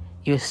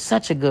 You're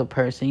such a good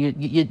person.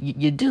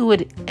 You do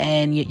it,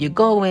 and you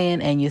go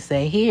in and you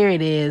say, here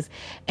it is,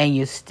 and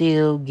you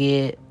still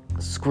get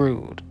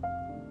screwed.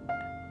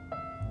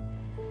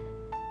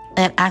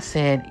 And I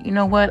said, you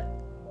know what?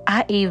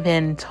 I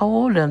even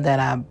told him that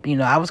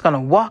I was going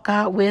to walk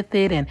out with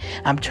it, and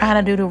I'm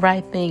trying to do the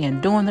right thing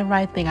and doing the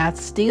right thing. I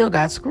still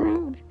got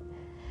screwed.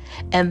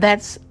 And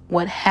that's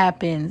what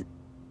happened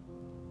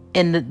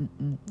in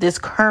this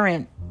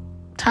current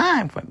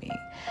time for me.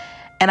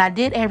 And I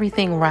did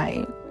everything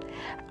right.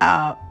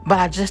 But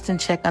I just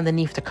didn't check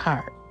underneath the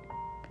cart.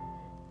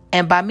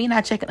 And by me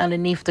not checking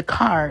underneath the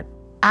cart,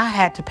 I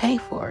had to pay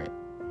for it.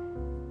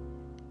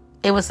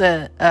 It was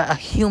a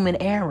human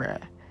error.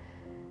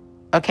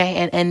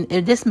 Okay? And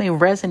this may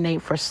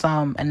resonate for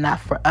some and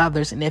not for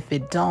others. And if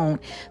it don't,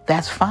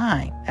 that's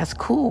fine. That's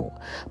cool.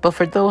 But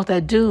for those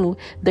that do,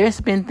 there's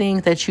been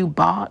things that you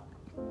bought,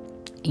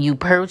 you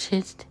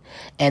purchased,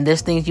 and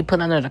there's things you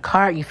put under the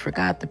cart, you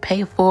forgot to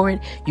pay for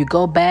it. You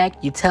go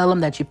back, you tell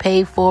them that you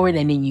paid for it,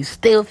 and then you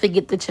still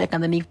forget to check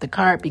underneath the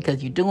cart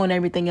because you're doing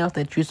everything else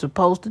that you're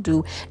supposed to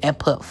do and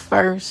put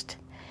first.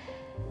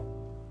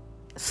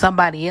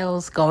 Somebody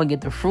else go and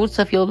get the fruits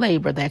of your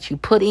labor that you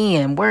put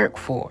in work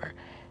for.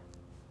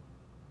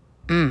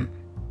 And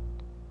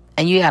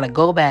you got to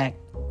go back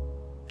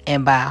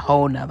and buy a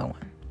whole nother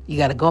one. You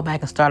got to go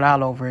back and start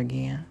all over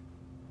again.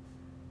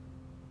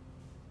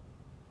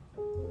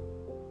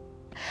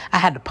 I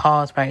had to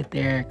pause right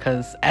there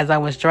because as I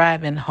was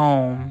driving back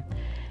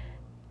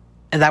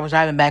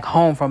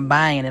home from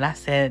buying it, I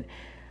said,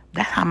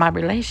 that's how my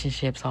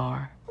relationships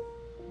are.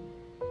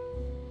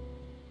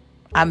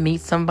 I meet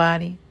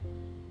somebody,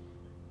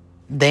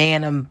 they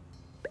in a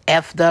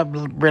effed up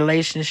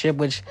relationship,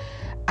 which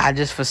I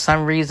just, for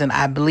some reason,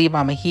 I believe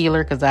I'm a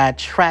healer because I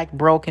attract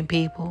broken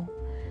people.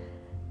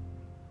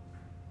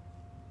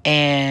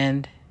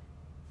 And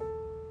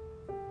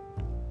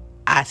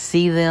I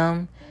see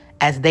them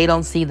as they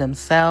don't see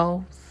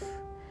themselves,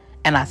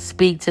 and I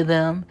speak to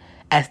them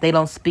as they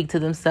don't speak to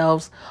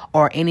themselves,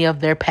 or any of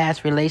their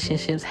past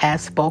relationships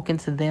has spoken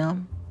to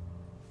them,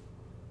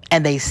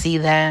 and they see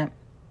that,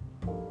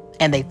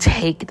 and they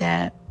take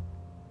that,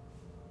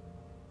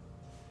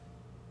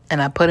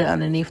 and I put it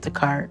underneath the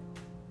cart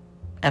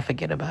and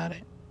forget about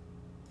it.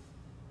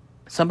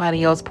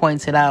 Somebody else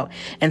points it out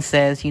and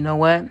says, you know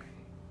what?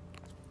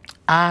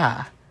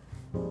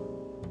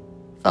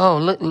 Oh,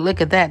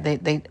 look at that.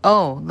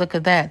 Look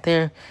at that.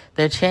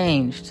 They're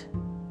changed.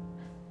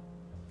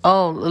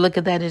 Oh, look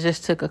at that. It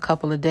just took a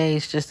couple of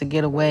days just to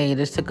get away. It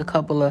just took a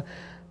couple of,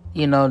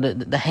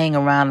 to hang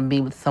around and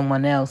be with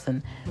someone else.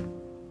 And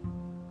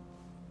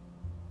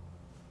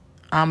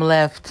I'm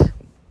left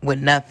with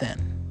nothing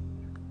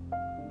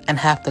and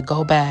have to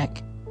go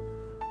back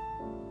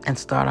and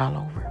start all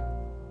over.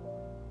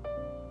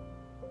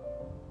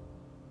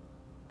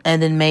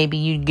 And then maybe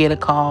you get a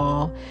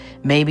call.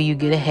 Maybe you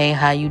get a, hey,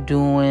 how you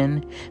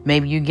doing?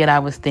 Maybe you get, I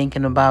was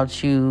thinking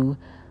about you.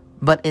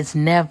 But it's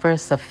never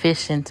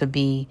sufficient to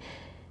be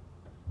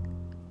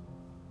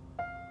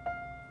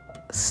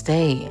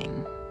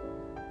staying.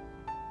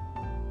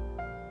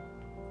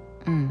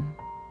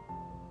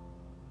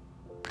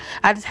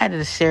 I just had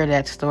to share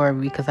that story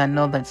because I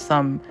know that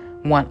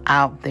someone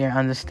out there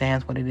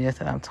understands what it is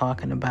that I'm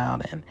talking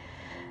about. And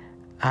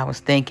I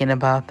was thinking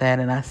about that,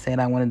 and I said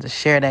I wanted to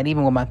share that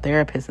even with my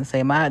therapist and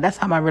say, that's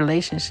how my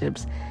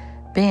relationships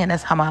been.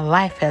 That's how my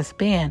life has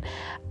been.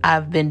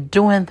 I've been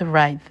doing the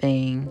right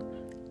thing,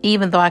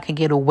 even though I can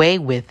get away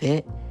with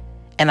it,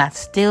 and I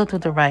still do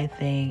the right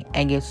thing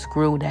and get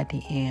screwed at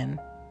the end.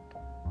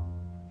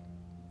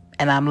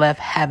 And I'm left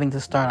having to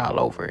start all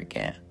over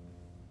again.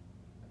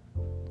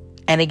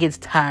 And it gets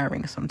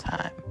tiring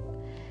sometimes.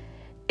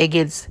 It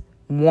gets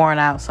worn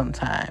out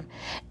sometime.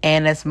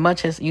 And as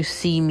much as you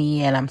see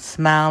me and I'm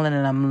smiling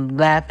and I'm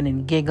laughing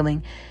and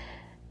giggling,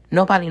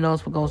 nobody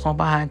knows what goes on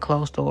behind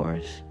closed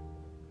doors.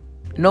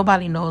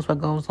 Nobody knows what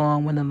goes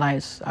on when the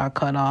lights are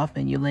cut off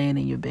and you're laying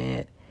in your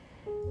bed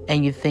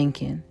and you're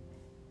thinking.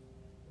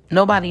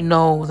 Nobody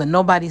knows, and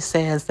nobody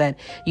says that,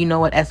 you know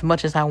what, as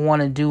much as I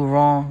want to do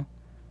wrong,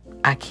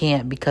 I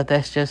can't because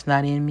that's just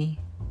not in me.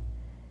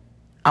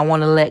 I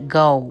want to let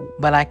go,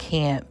 but I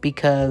can't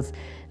because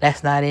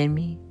that's not in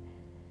me.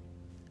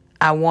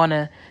 I want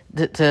and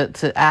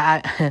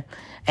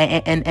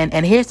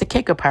here's the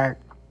kicker part.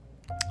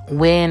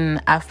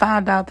 When I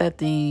found out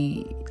that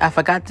I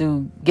forgot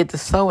to get the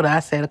soda, I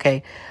said,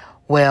 okay,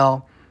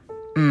 well,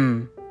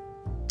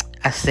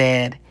 I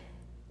said,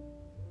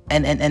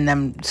 and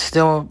I'm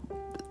still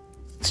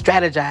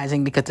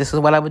strategizing because this is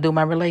what I would do in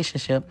my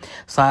relationship.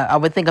 So I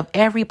would think of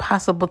every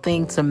possible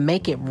thing to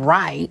make it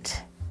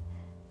right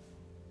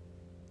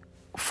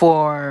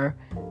for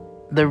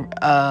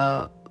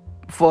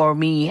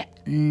me.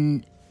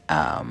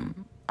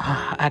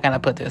 I gotta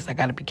put this. I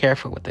gotta be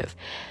careful with this.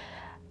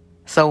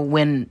 So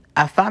when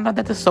I found out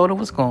that the soda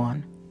was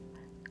gone,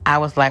 I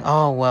was like,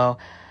 oh, well,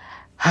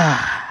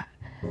 I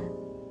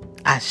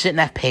shouldn't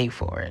have paid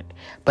for it.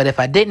 But if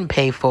I didn't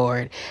pay for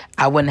it,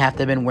 I wouldn't have to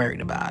have been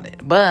worried about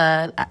it.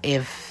 But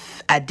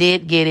if I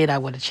did get it, I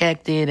would have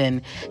checked it,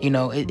 and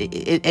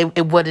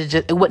it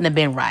wouldn't have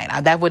been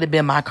right. That would have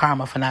been my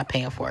karma for not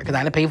paying for it, because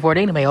I didn't pay for it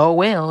anyway. Oh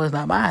well, it's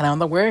not mine. I don't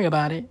have to worry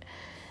about it.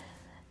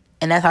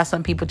 And that's how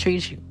some people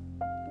treat you.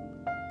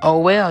 Oh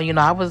well, you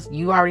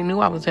already knew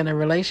I was in a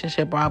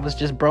relationship, or I was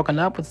just broken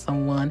up with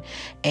someone,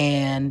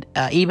 and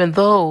even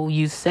though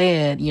you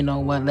said, you know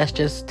what, let's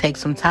just take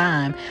some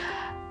time,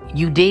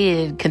 you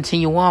did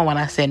continue on when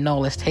I said no,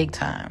 let's take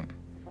time.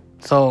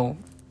 So,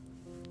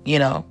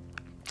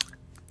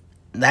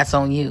 that's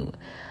on you.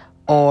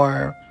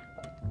 Or,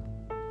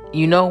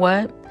 you know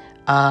what?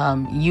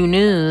 You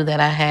knew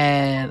that I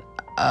had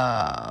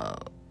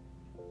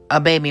a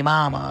baby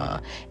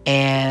mama,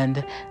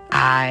 and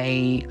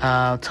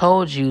I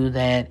told you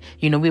that,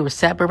 we were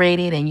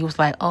separated, and you was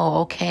like,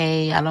 oh,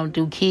 okay, I don't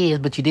do kids,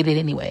 but you did it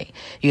anyway,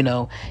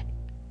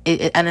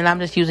 and then I'm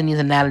just using these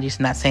analogies,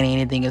 not saying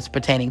anything is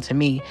pertaining to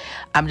me.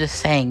 I'm just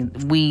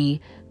saying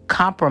we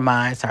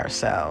compromise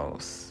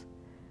ourselves.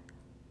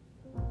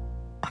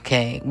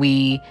 Okay,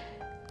 we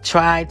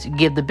try to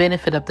give the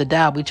benefit of the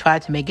doubt. We try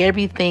to make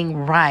everything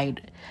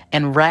right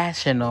and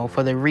rational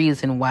for the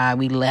reason why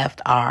we left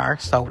our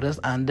sodas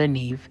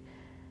underneath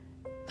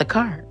the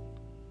cart.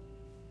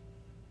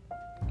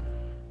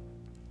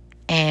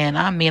 And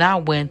I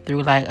went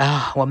through like,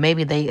 oh, well,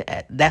 maybe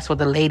that's what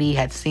the lady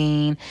had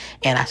seen,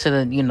 and I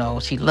should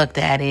have, she looked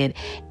at it,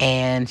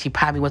 and she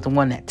probably was the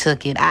one that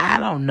took it. I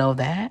don't know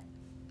that.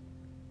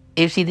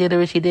 If she did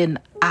or if she didn't,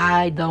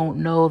 I don't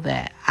know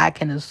that. I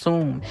can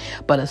assume,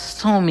 but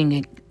assuming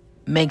it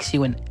makes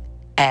you an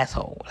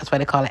asshole. That's why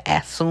they call it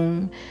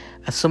assume.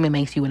 Assuming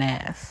makes you an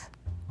ass.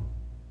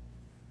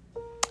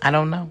 I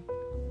don't know.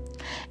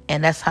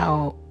 And that's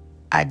how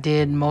I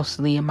did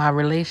mostly in my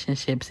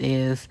relationships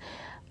is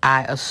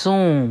I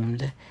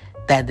assumed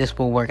that this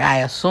will work. I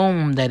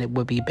assumed that it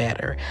would be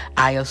better.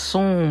 I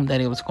assumed that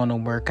it was going to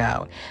work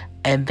out.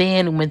 And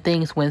then when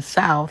things went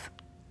south,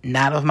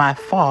 not of my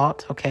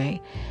fault,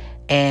 okay?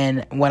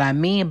 And what I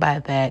mean by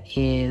that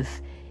is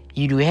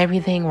you do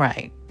everything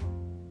right,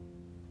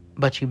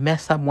 but you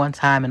mess up one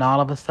time, and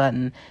all of a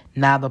sudden,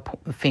 now the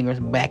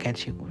finger's back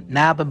at you.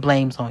 Now the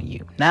blame's on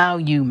you. Now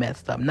you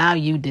messed up. Now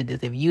you did this.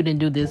 If you didn't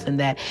do this and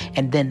that,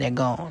 and then they're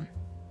gone.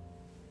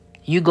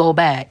 You go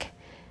back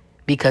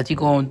because you're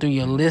going through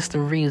your list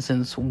of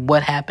reasons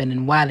what happened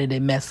and why did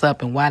it mess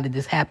up and why did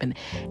this happen,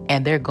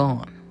 and they're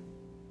gone.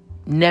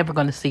 Never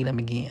going to see them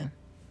again.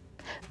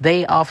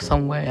 They off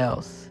somewhere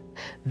else.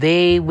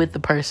 They with the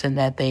person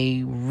that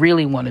they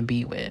really want to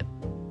be with.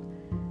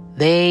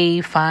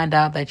 They find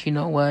out that, you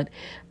know what,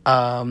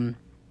 I'm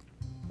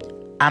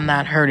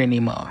not hurt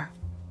anymore.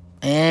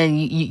 And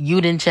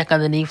you didn't check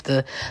underneath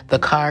the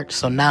cart,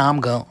 so now I'm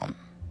gone.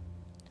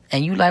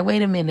 And you like,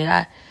 wait a minute,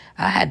 I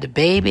had the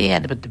baby, I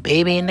had to put the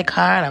baby in the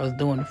cart, I was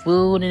doing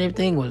food and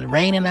everything, it was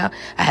raining out,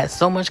 I had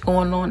so much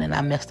going on, and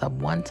I messed up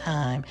one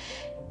time,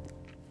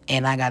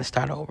 and I got to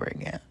start over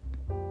again.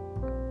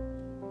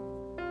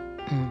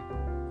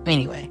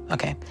 Anyway,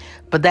 okay.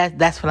 But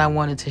that's what I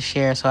wanted to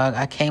share. So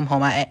I came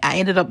home. I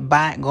ended up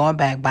buying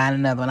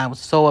another one. I was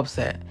so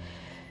upset.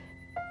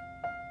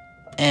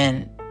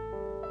 And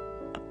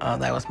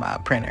that was my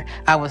printer.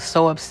 I was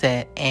so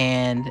upset,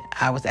 and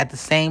I was at the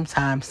same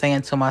time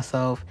saying to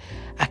myself,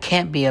 I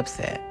can't be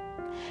upset.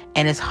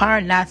 And it's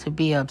hard not to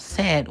be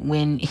upset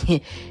when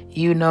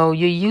you're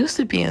used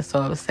to being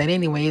so upset.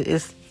 Anyway,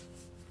 it's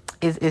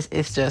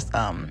just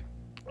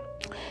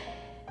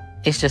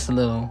a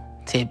little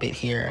tidbit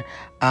here.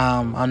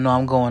 I know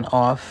I'm going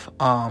off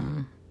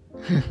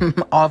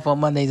off on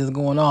Mondays is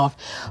going off,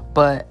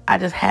 but I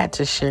just had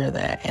to share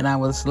that. And I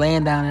was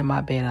laying down in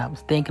my bed and I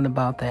was thinking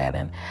about that,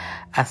 and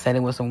I said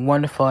it was a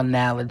wonderful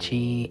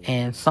analogy,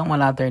 and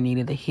someone out there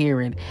needed to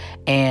hear it.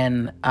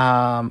 And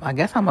I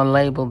guess I'm going to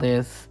label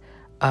this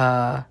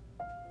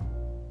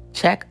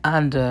check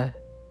under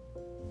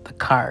the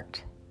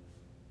cart.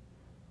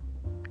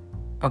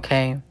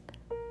 Okay?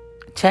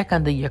 Check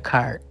under your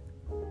cart.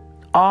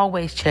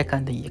 Always check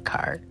under your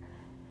cart.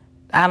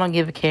 I don't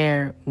give a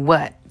care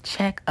what.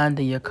 Check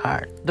under your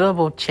cart.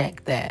 Double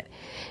check that.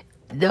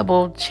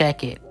 Double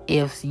check it.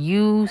 If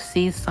you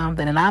see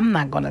something, and I'm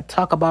not going to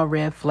talk about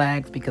red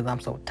flags because I'm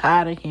so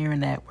tired of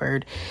hearing that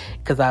word,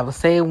 because I will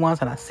say it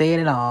once and I say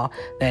it all,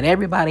 that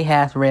everybody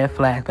has red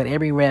flags, but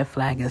every red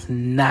flag is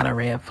not a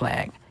red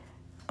flag.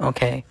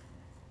 Okay?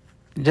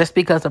 Just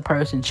because a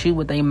person chew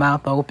with their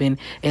mouth open,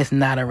 it's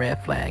not a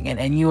red flag.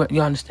 And you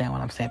understand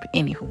what I'm saying. But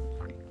anywho,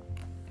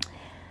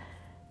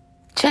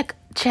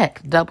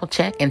 check, double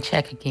check, and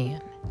check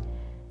again.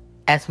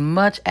 As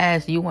much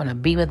as you want to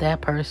be with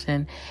that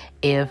person,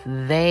 if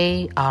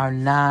they are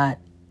not,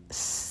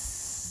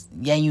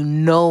 you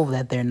know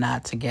that they're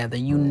not together.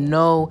 You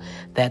know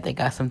that they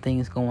got some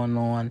things going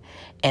on,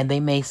 and they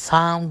may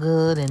sound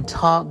good and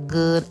talk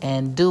good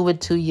and do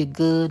it to you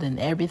good and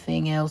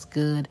everything else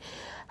good.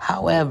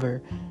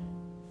 However,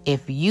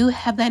 if you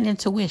have that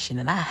intuition,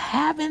 and I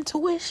have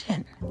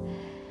intuition,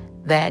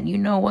 that you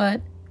know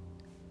what,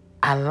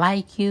 I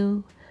like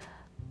you,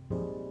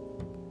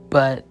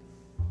 but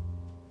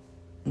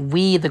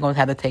we either going to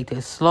have to take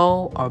this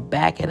slow or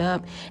back it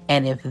up.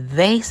 And if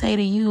they say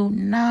to you,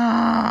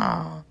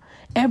 nah,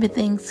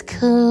 everything's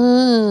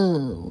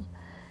cool,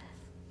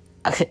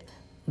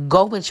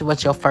 go with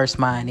what your first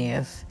mind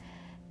is.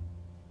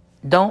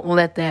 Don't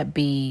let that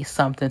be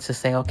something to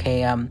say,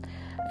 okay,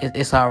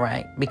 it's all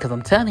right. Because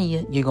I'm telling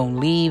you, you're going to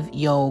leave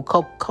your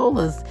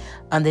Coca-Colas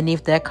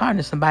underneath that cart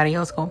and somebody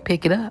else going to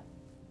pick it up.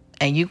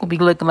 And you can be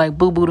looking like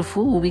Boo-Boo the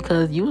Fool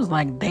because you was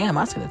like, damn,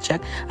 I should have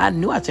checked. I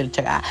knew I should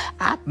have checked.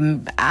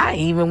 I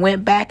even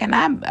went back and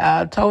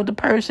I told the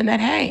person that,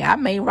 hey, I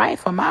made right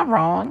for my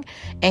wrong.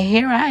 And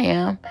here I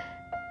am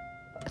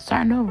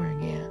starting over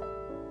again.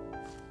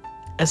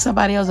 And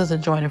somebody else is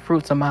enjoying the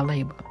fruits of my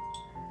labor.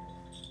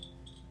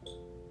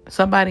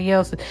 Somebody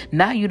else.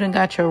 Now you done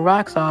got your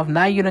rocks off.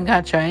 Now you done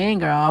got your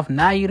anger off.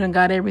 Now you done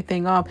got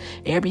everything off.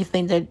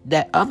 Everything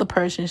that other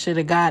person should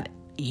have got,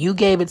 you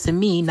gave it to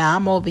me. Now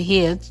I'm over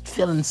here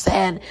feeling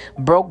sad,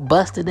 broke,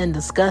 busted, and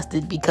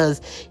disgusted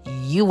because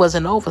you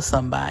wasn't over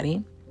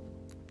somebody.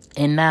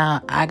 And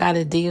now I got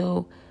to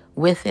deal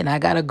with it. I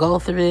got to go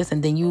through this.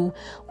 And then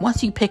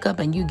once you pick up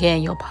and you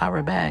gain your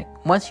power back,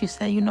 once you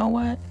say, you know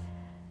what?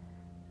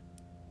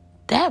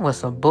 That was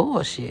some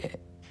bullshit.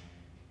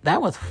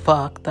 That was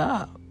fucked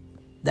up.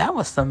 That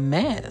was some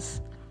mess.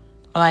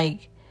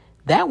 Like,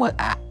 that was,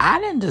 I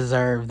didn't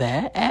deserve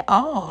that at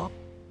all.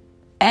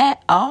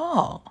 At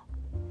all.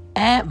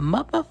 At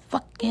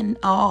motherfucking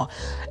all.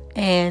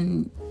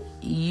 And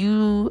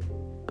you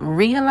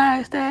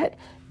realize that,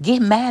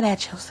 get mad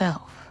at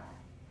yourself.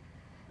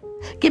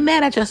 Get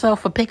mad at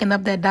yourself for picking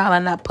up that dollar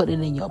and not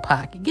putting it in your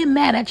pocket. Get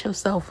mad at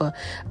yourself for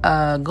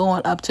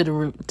going up to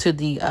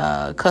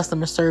the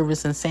customer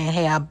service and saying,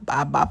 hey, I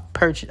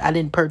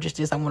didn't purchase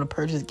this. I want to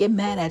purchase. Get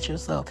mad at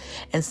yourself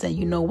and say,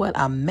 you know what?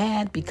 I'm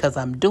mad because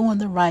I'm doing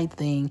the right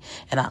thing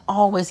and I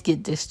always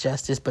get this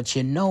justice. But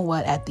you know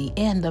what? At the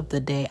end of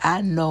the day,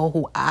 I know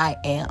who I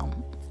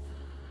am.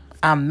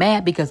 I'm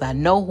mad because I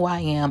know who I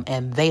am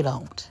and they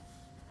don't.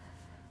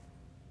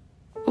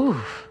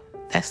 Ooh,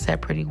 that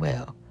said pretty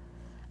well.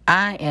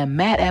 I am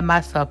mad at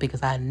myself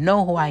because I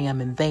know who I am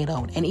and they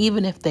don't. And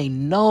even if they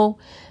know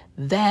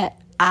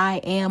that I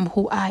am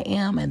who I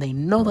am and they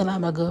know that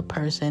I'm a good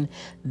person,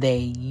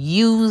 they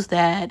use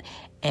that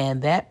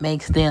and that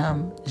makes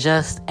them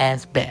just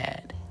as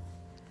bad.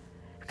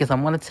 Because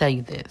I'm going to tell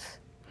you this.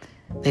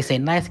 They say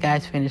nice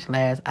guys finish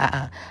last.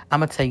 I'm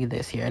going to tell you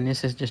this here, and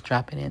this is just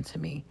dropping into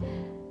me.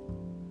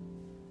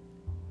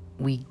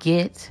 We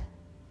get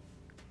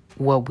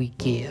what we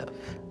give.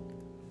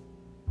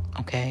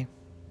 Okay?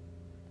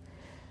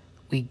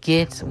 We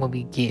get what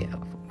we give.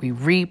 We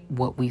reap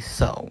what we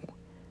sow.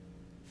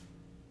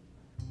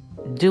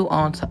 Do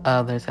unto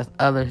others as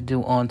others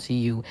do unto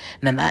you.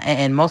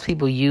 And most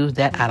people use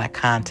that out of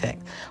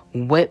context.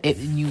 What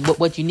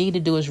you need to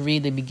do is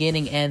read the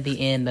beginning and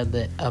the end of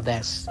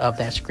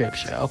that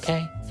scripture.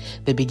 Okay,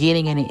 the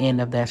beginning and the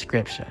end of that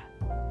scripture.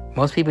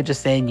 Most people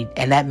just say,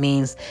 and that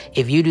means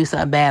if you do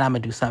something bad, I'm gonna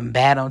do something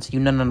bad unto you.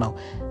 No.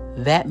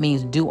 That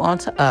means do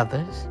unto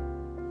others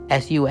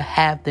as you would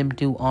have them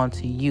do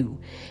unto you.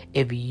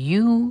 If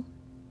you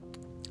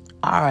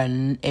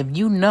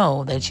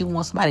know that you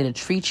want somebody to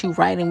treat you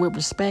right and with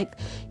respect,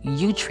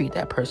 you treat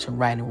that person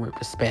right and with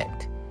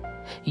respect.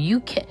 You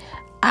can.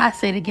 I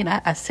say it again.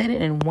 I said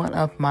it in one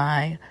of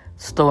my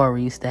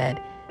stories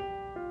that,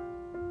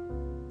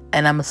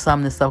 and I'm gonna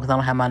sum this up because I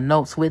don't have my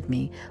notes with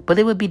me, but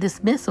it would be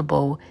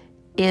dismissible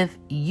if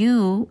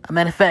you. A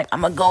matter of fact,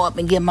 I'm gonna go up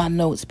and get my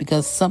notes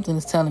because something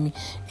is telling me,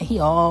 and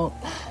you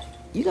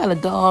got a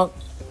dog.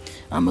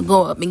 I'm going to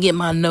go up and get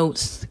my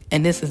notes.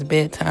 And this is a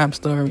bedtime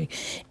story.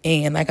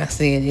 And like I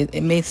said,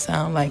 it may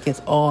sound like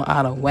it's all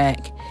out of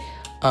whack.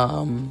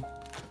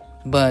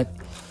 But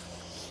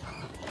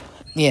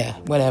yeah,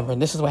 whatever.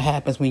 This is what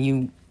happens when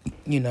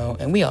you know,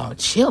 and we all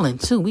chilling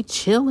too. We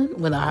chilling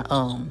with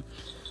our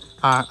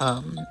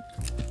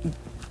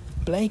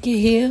blanket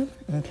here.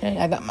 Okay,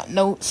 I got my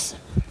notes.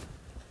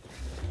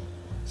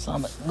 So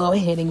I'm going to go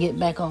ahead and get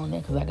back on there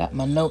because I got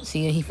my notes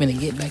here. He finna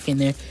get back in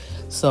there.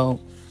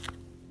 So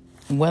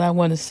what I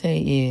want to say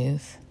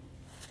is,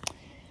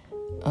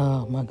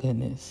 oh my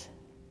goodness.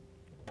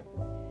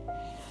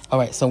 All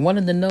right, so one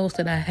of the notes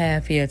that I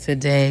have here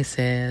today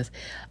says,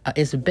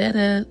 it's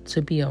better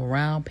to be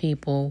around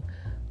people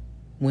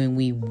when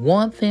we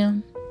want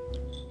them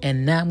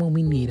and not when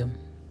we need them.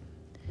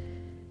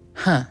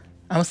 I'm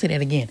going to say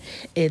that again.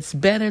 It's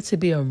better to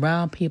be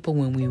around people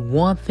when we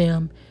want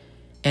them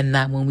and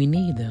not when we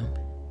need them.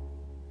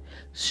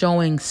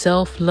 Showing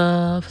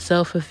self-love,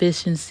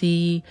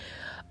 self-efficiency,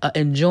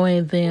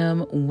 enjoying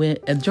them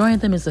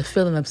is a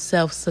feeling of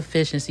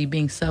self-sufficiency,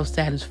 being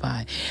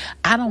self-satisfied.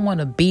 I don't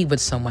want to be with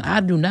someone. I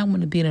do not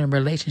want to be in a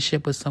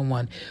relationship with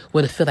someone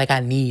where it feel like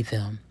I need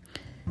them.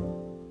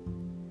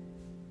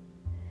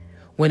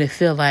 When it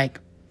feel like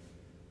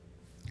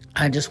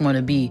I just want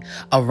to be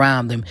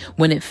around them.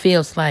 When it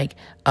feels like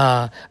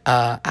I'm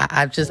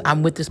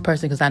with this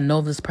person because I know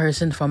this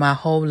person for my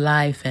whole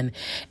life and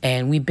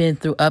we've been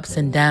through ups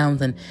and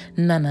downs and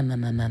no.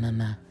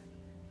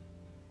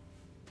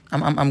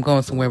 I'm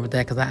going somewhere with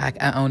that because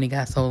I only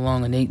got so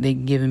long and they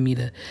giving me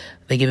the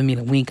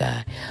wink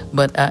eye.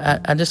 But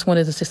I just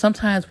wanted to say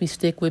sometimes we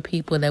stick with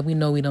people that we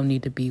know we don't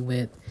need to be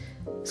with.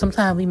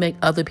 Sometimes we make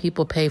other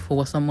people pay for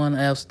what someone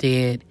else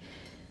did.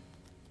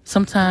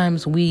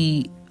 Sometimes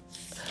we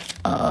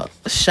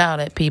shout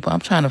at people. I'm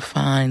trying to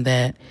find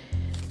that,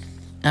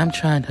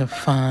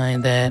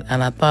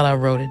 and I thought I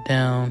wrote it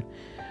down,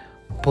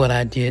 but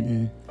I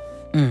didn't.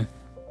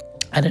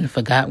 I didn't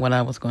forgot what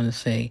I was going to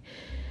say.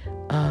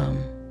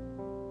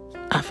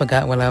 I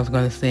forgot what I was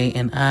going to say,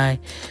 and I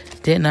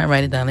did not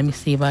write it down. Let me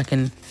see if I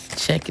can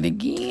check it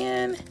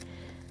again.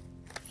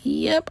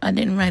 Yep, I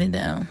didn't write it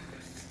down.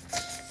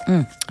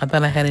 I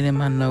thought I had it in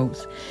my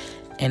notes,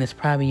 and it's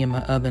probably in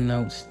my other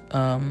notes.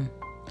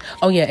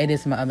 Oh yeah, it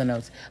is in my other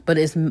notes. But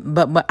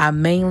what I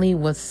mainly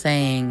was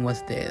saying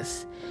was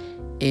this: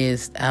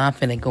 I'm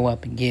finna go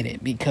up and get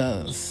it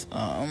because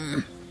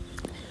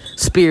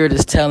Spirit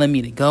is telling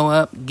me to go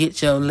up,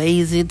 get your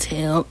lazy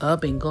tail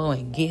up and go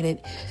and get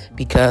it.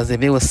 Because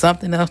if it was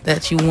something else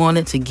that you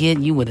wanted to get,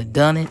 you would have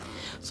done it.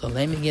 So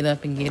let me get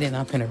up and get it.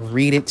 I'm finna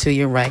read it to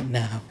you right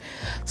now.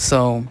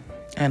 So,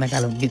 and I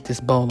gotta get this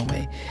bowl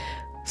away.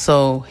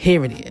 So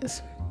here it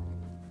is.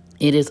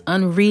 It is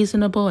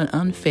unreasonable and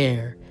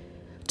unfair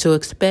to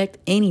expect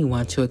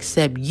anyone to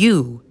accept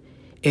you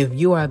if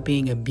you are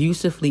being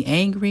abusively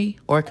angry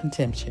or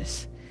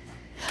contemptuous.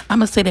 I'm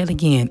going to say that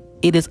again.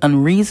 It is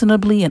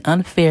unreasonably and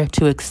unfair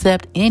to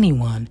expect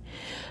anyone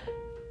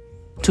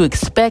to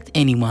accept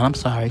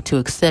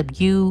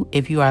you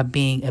if you are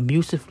being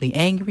abusively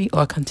angry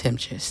or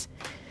contemptuous.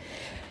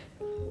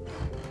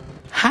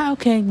 How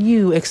can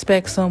you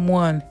expect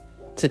someone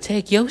to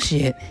take your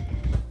shit,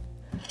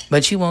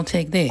 but you won't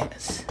take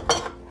theirs?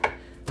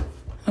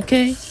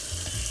 Okay?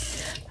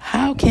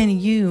 How can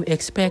you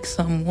expect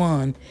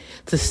someone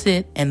to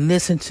sit and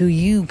listen to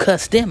you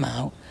cuss them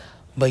out,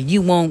 but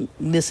you won't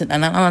listen?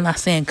 And I'm not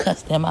saying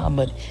cuss them out,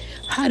 but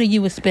how do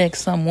you expect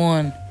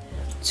someone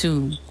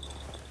to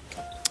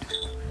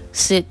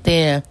sit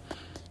there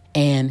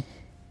and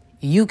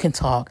you can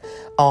talk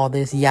all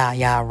this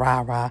yah,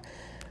 rah,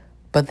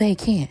 but they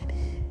can't?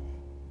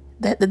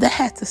 That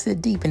has to sit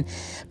deep. And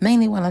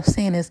mainly what I'm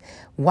saying is,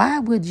 why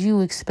would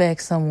you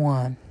expect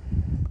someone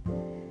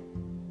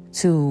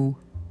to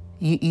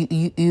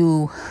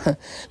you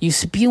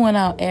spewing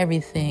out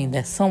everything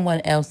that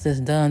someone else has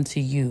done to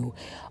you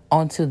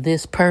onto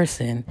this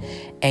person,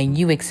 and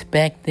you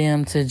expect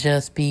them to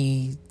just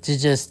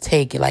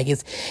take it like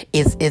it's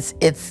you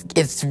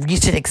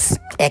should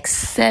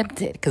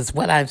accept it because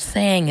what I'm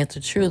saying is the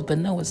truth, but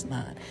no, it's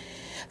not.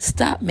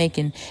 Stop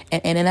making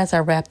and as I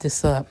wrap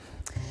this up,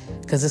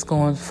 because it's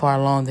going far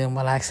longer than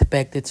what I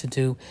expected to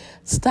do.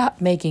 Stop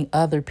making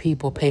other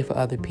people pay for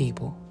other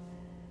people.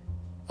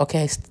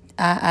 Okay,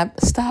 I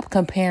stop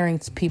comparing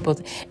people.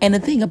 And the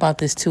thing about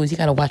this too is you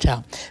got to watch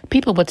out.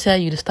 People will tell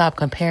you to stop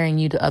comparing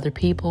you to other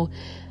people.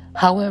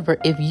 However,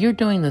 if you're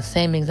doing the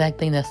same exact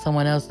thing that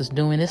someone else is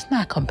doing, it's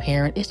not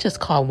comparing. It's just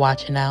called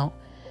watching out.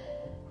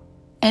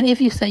 And if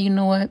you say, you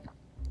know what,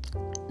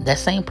 that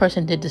same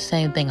person did the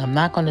same thing, I'm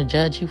not going to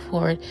judge you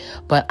for it,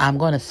 but I'm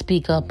going to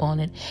speak up on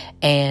it.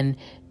 And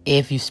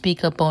if you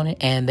speak up on it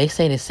and they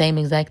say the same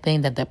exact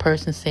thing that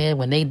person said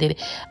when they did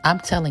it, I'm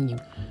telling you,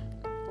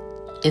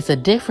 it's a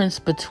difference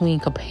between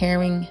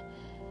comparing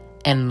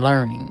and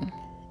learning.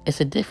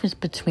 It's a difference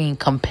between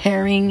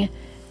comparing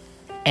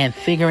and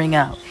figuring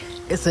out.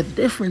 It's a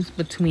difference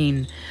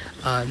between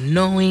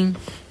knowing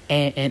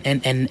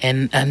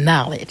and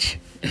knowledge.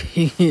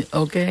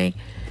 Okay?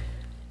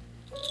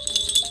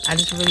 I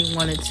just really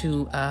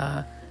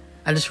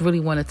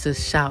wanted to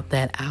shout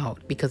that out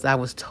because I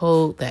was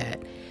told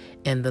that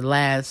in the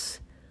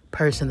last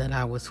person that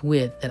I was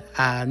with that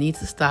I need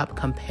to stop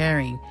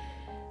comparing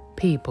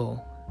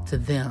people to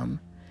them.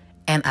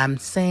 And I'm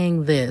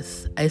saying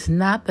this, it's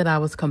not that I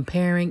was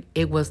comparing,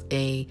 it was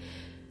a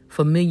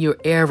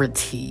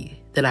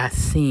familiarity that I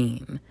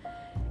seen.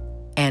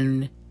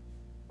 And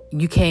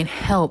you can't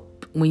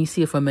help when you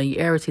see a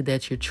familiarity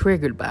that you're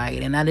triggered by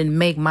it. And I didn't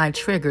make my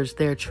triggers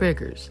their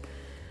triggers.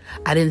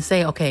 I didn't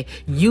say, okay,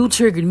 you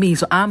triggered me,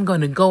 so I'm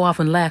going to go off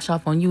and lash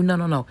off on you.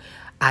 No.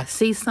 I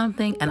see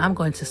something and I'm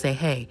going to say,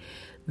 hey,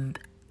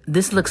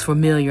 this looks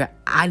familiar.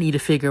 I need to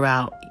figure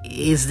out,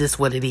 is this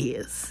what it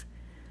is?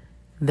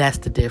 That's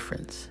the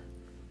difference.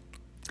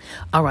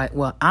 All right,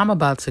 well, I'm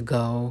about to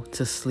go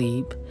to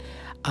sleep.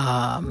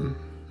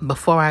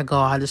 Before I go,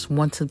 I just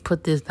want to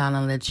put this down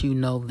and let you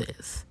know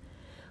this.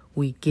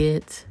 We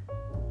get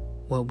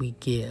what we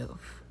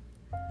give.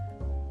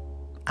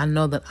 I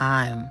know that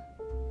I'm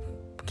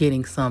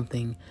getting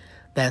something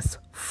that's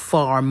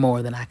far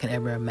more than I can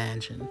ever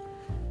imagine.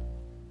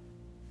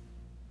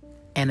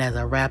 And as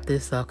I wrap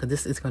this up, because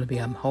this is going to be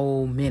a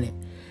whole minute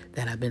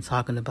that I've been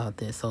talking about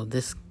this, so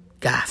this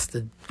got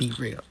to be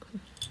real.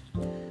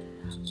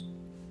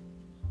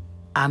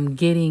 I'm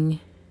getting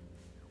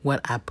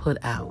what I put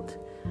out.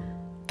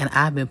 And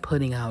I've been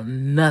putting out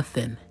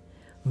nothing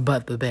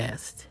but the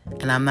best.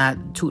 And I'm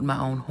not tooting my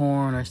own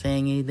horn or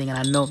saying anything. And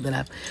I know that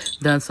I've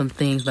done some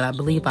things, but I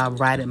believe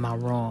I've righted my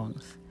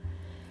wrongs.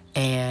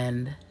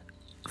 And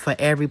for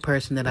every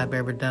person that I've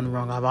ever done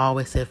wrong, I've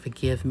always said,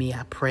 forgive me.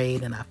 I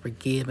prayed and I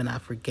forgive and I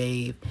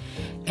forgave.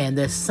 And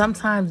there's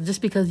sometimes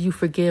just because you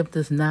forgive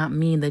does not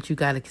mean that you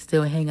got to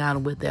still hang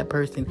out with that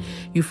person.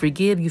 You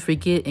forgive, you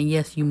forget, and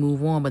yes, you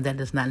move on, but that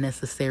does not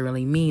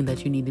necessarily mean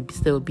that you need to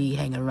still be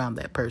hanging around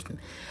that person.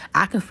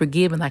 I can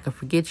forgive and I can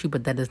forget you,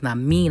 but that does not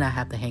mean I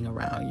have to hang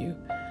around you.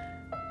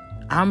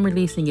 I'm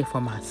releasing it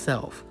for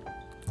myself.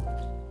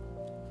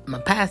 My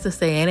pastor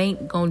say it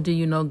ain't gonna do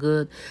you no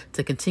good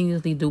to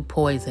continuously do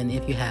poison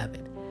if you have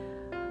it.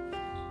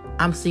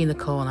 I'm seeing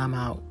Nicole and I'm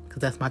out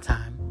because that's my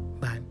time.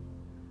 Bye.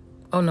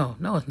 Oh no,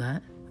 it's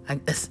not.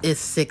 It's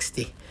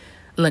 60.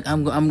 Look,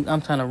 I'm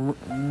trying to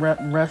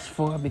rush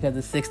for it because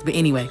it's 60. But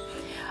anyway,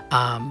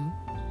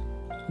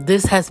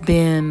 this has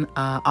been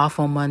Off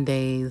on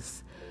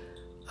Mondays,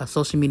 a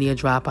social media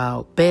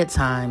dropout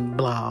bedtime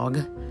blog,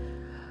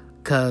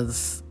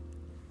 because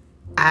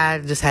I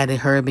just had to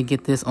hurry up and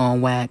get this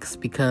on wax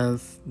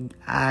because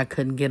I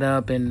couldn't get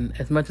up, and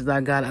as much as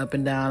I got up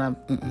and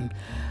down,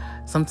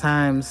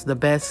 sometimes the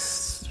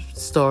best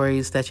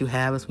stories that you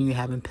have is when you're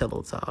having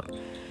pillow talk.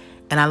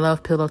 And I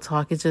love pillow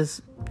talk. It's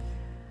just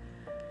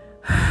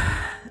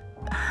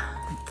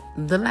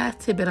the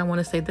last tidbit I want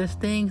to say, there's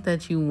things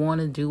that you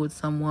want to do with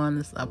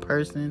someone, a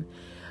person,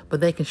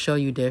 but they can show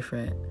you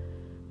different.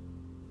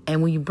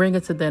 And when you bring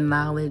it to their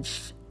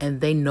knowledge and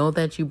they know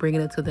that you bring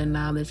it to their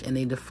knowledge and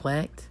they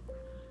deflect,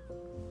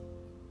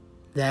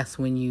 that's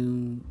when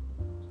you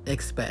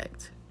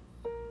expect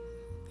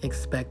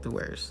the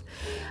worst.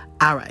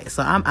 All right,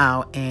 so I'm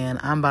out and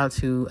I'm about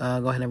to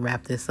go ahead and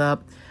wrap this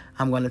up.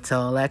 I'm going to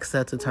tell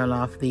Alexa to turn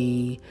off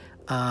the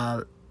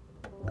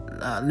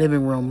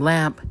living room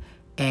lamp,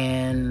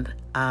 and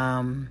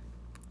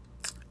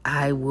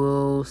I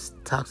will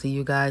talk to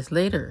you guys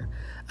later.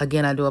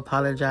 Again, I do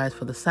apologize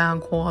for the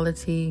sound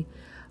quality.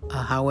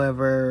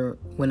 However,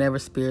 whenever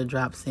Spirit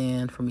drops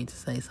in for me to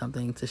say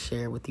something to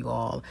share with you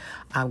all,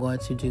 I'm going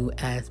to do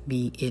as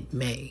be it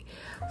may.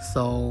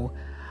 So,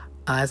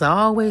 as I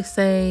always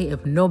say,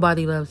 if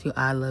nobody loves you,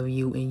 I love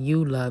you, and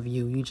you love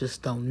you. You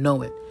just don't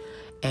know it.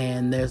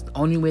 And there's the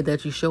only way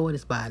that you show it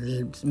is by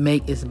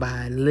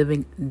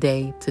living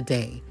day to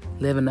day.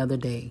 Live another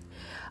day.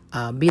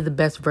 Be the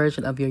best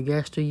version of your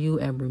yesterday,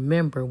 and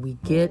remember, we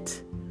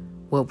get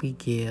what we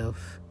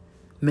give.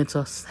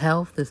 Mental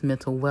health is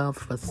mental wealth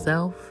for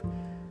self.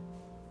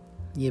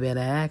 You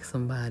better ask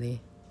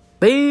somebody.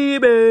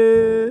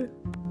 Baby!